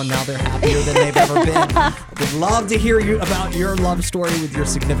year ago, and now they're happier than they've ever been. Would love to hear you about your love story with your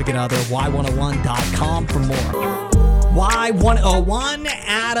significant other. Y101.com for more. Y101,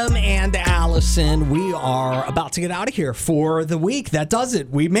 Adam and Allison. We are about to get out of here for the week. That does it.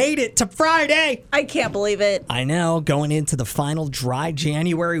 We made it to Friday. I can't believe it. I know. Going into the final dry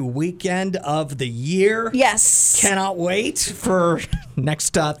January weekend of the year. Yes. Cannot wait for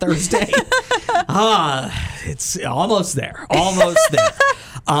next Thursday. It's almost there. Almost there.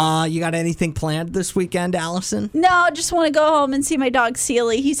 You got anything planned this weekend, Allison? No, I just want to go home and see my dog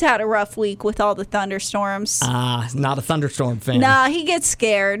Sealy. He's had a rough week with all the thunderstorms. Not a thunderstorm fan. Nah, he gets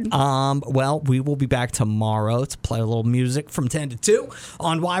scared. Well, we will be back tomorrow to play a little music from 10 to 2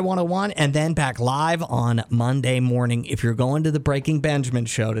 on Y101, and then back live on Monday morning. If you're going to the Breaking Benjamin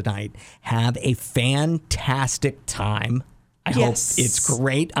show tonight, have a fantastic time. I hope it's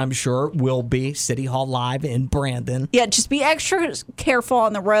great. I'm sure it will be. City Hall Live in Brandon. Yeah, just be extra careful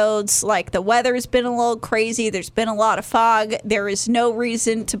on the roads. Like, the weather's been a little crazy. There's been a lot of fog. There is no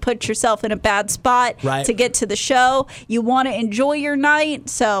reason to put yourself in a bad spot to get to the show. You want to enjoy your night,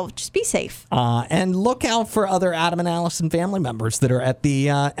 so just be safe. And look out for other Adam and Allison family members that are at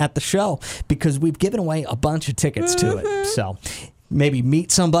the show, because we've given away a bunch of tickets to it. So maybe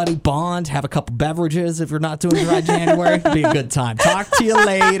meet somebody, bond, have a couple beverages if you're not doing dry January. Be a good time. Talk to you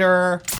later.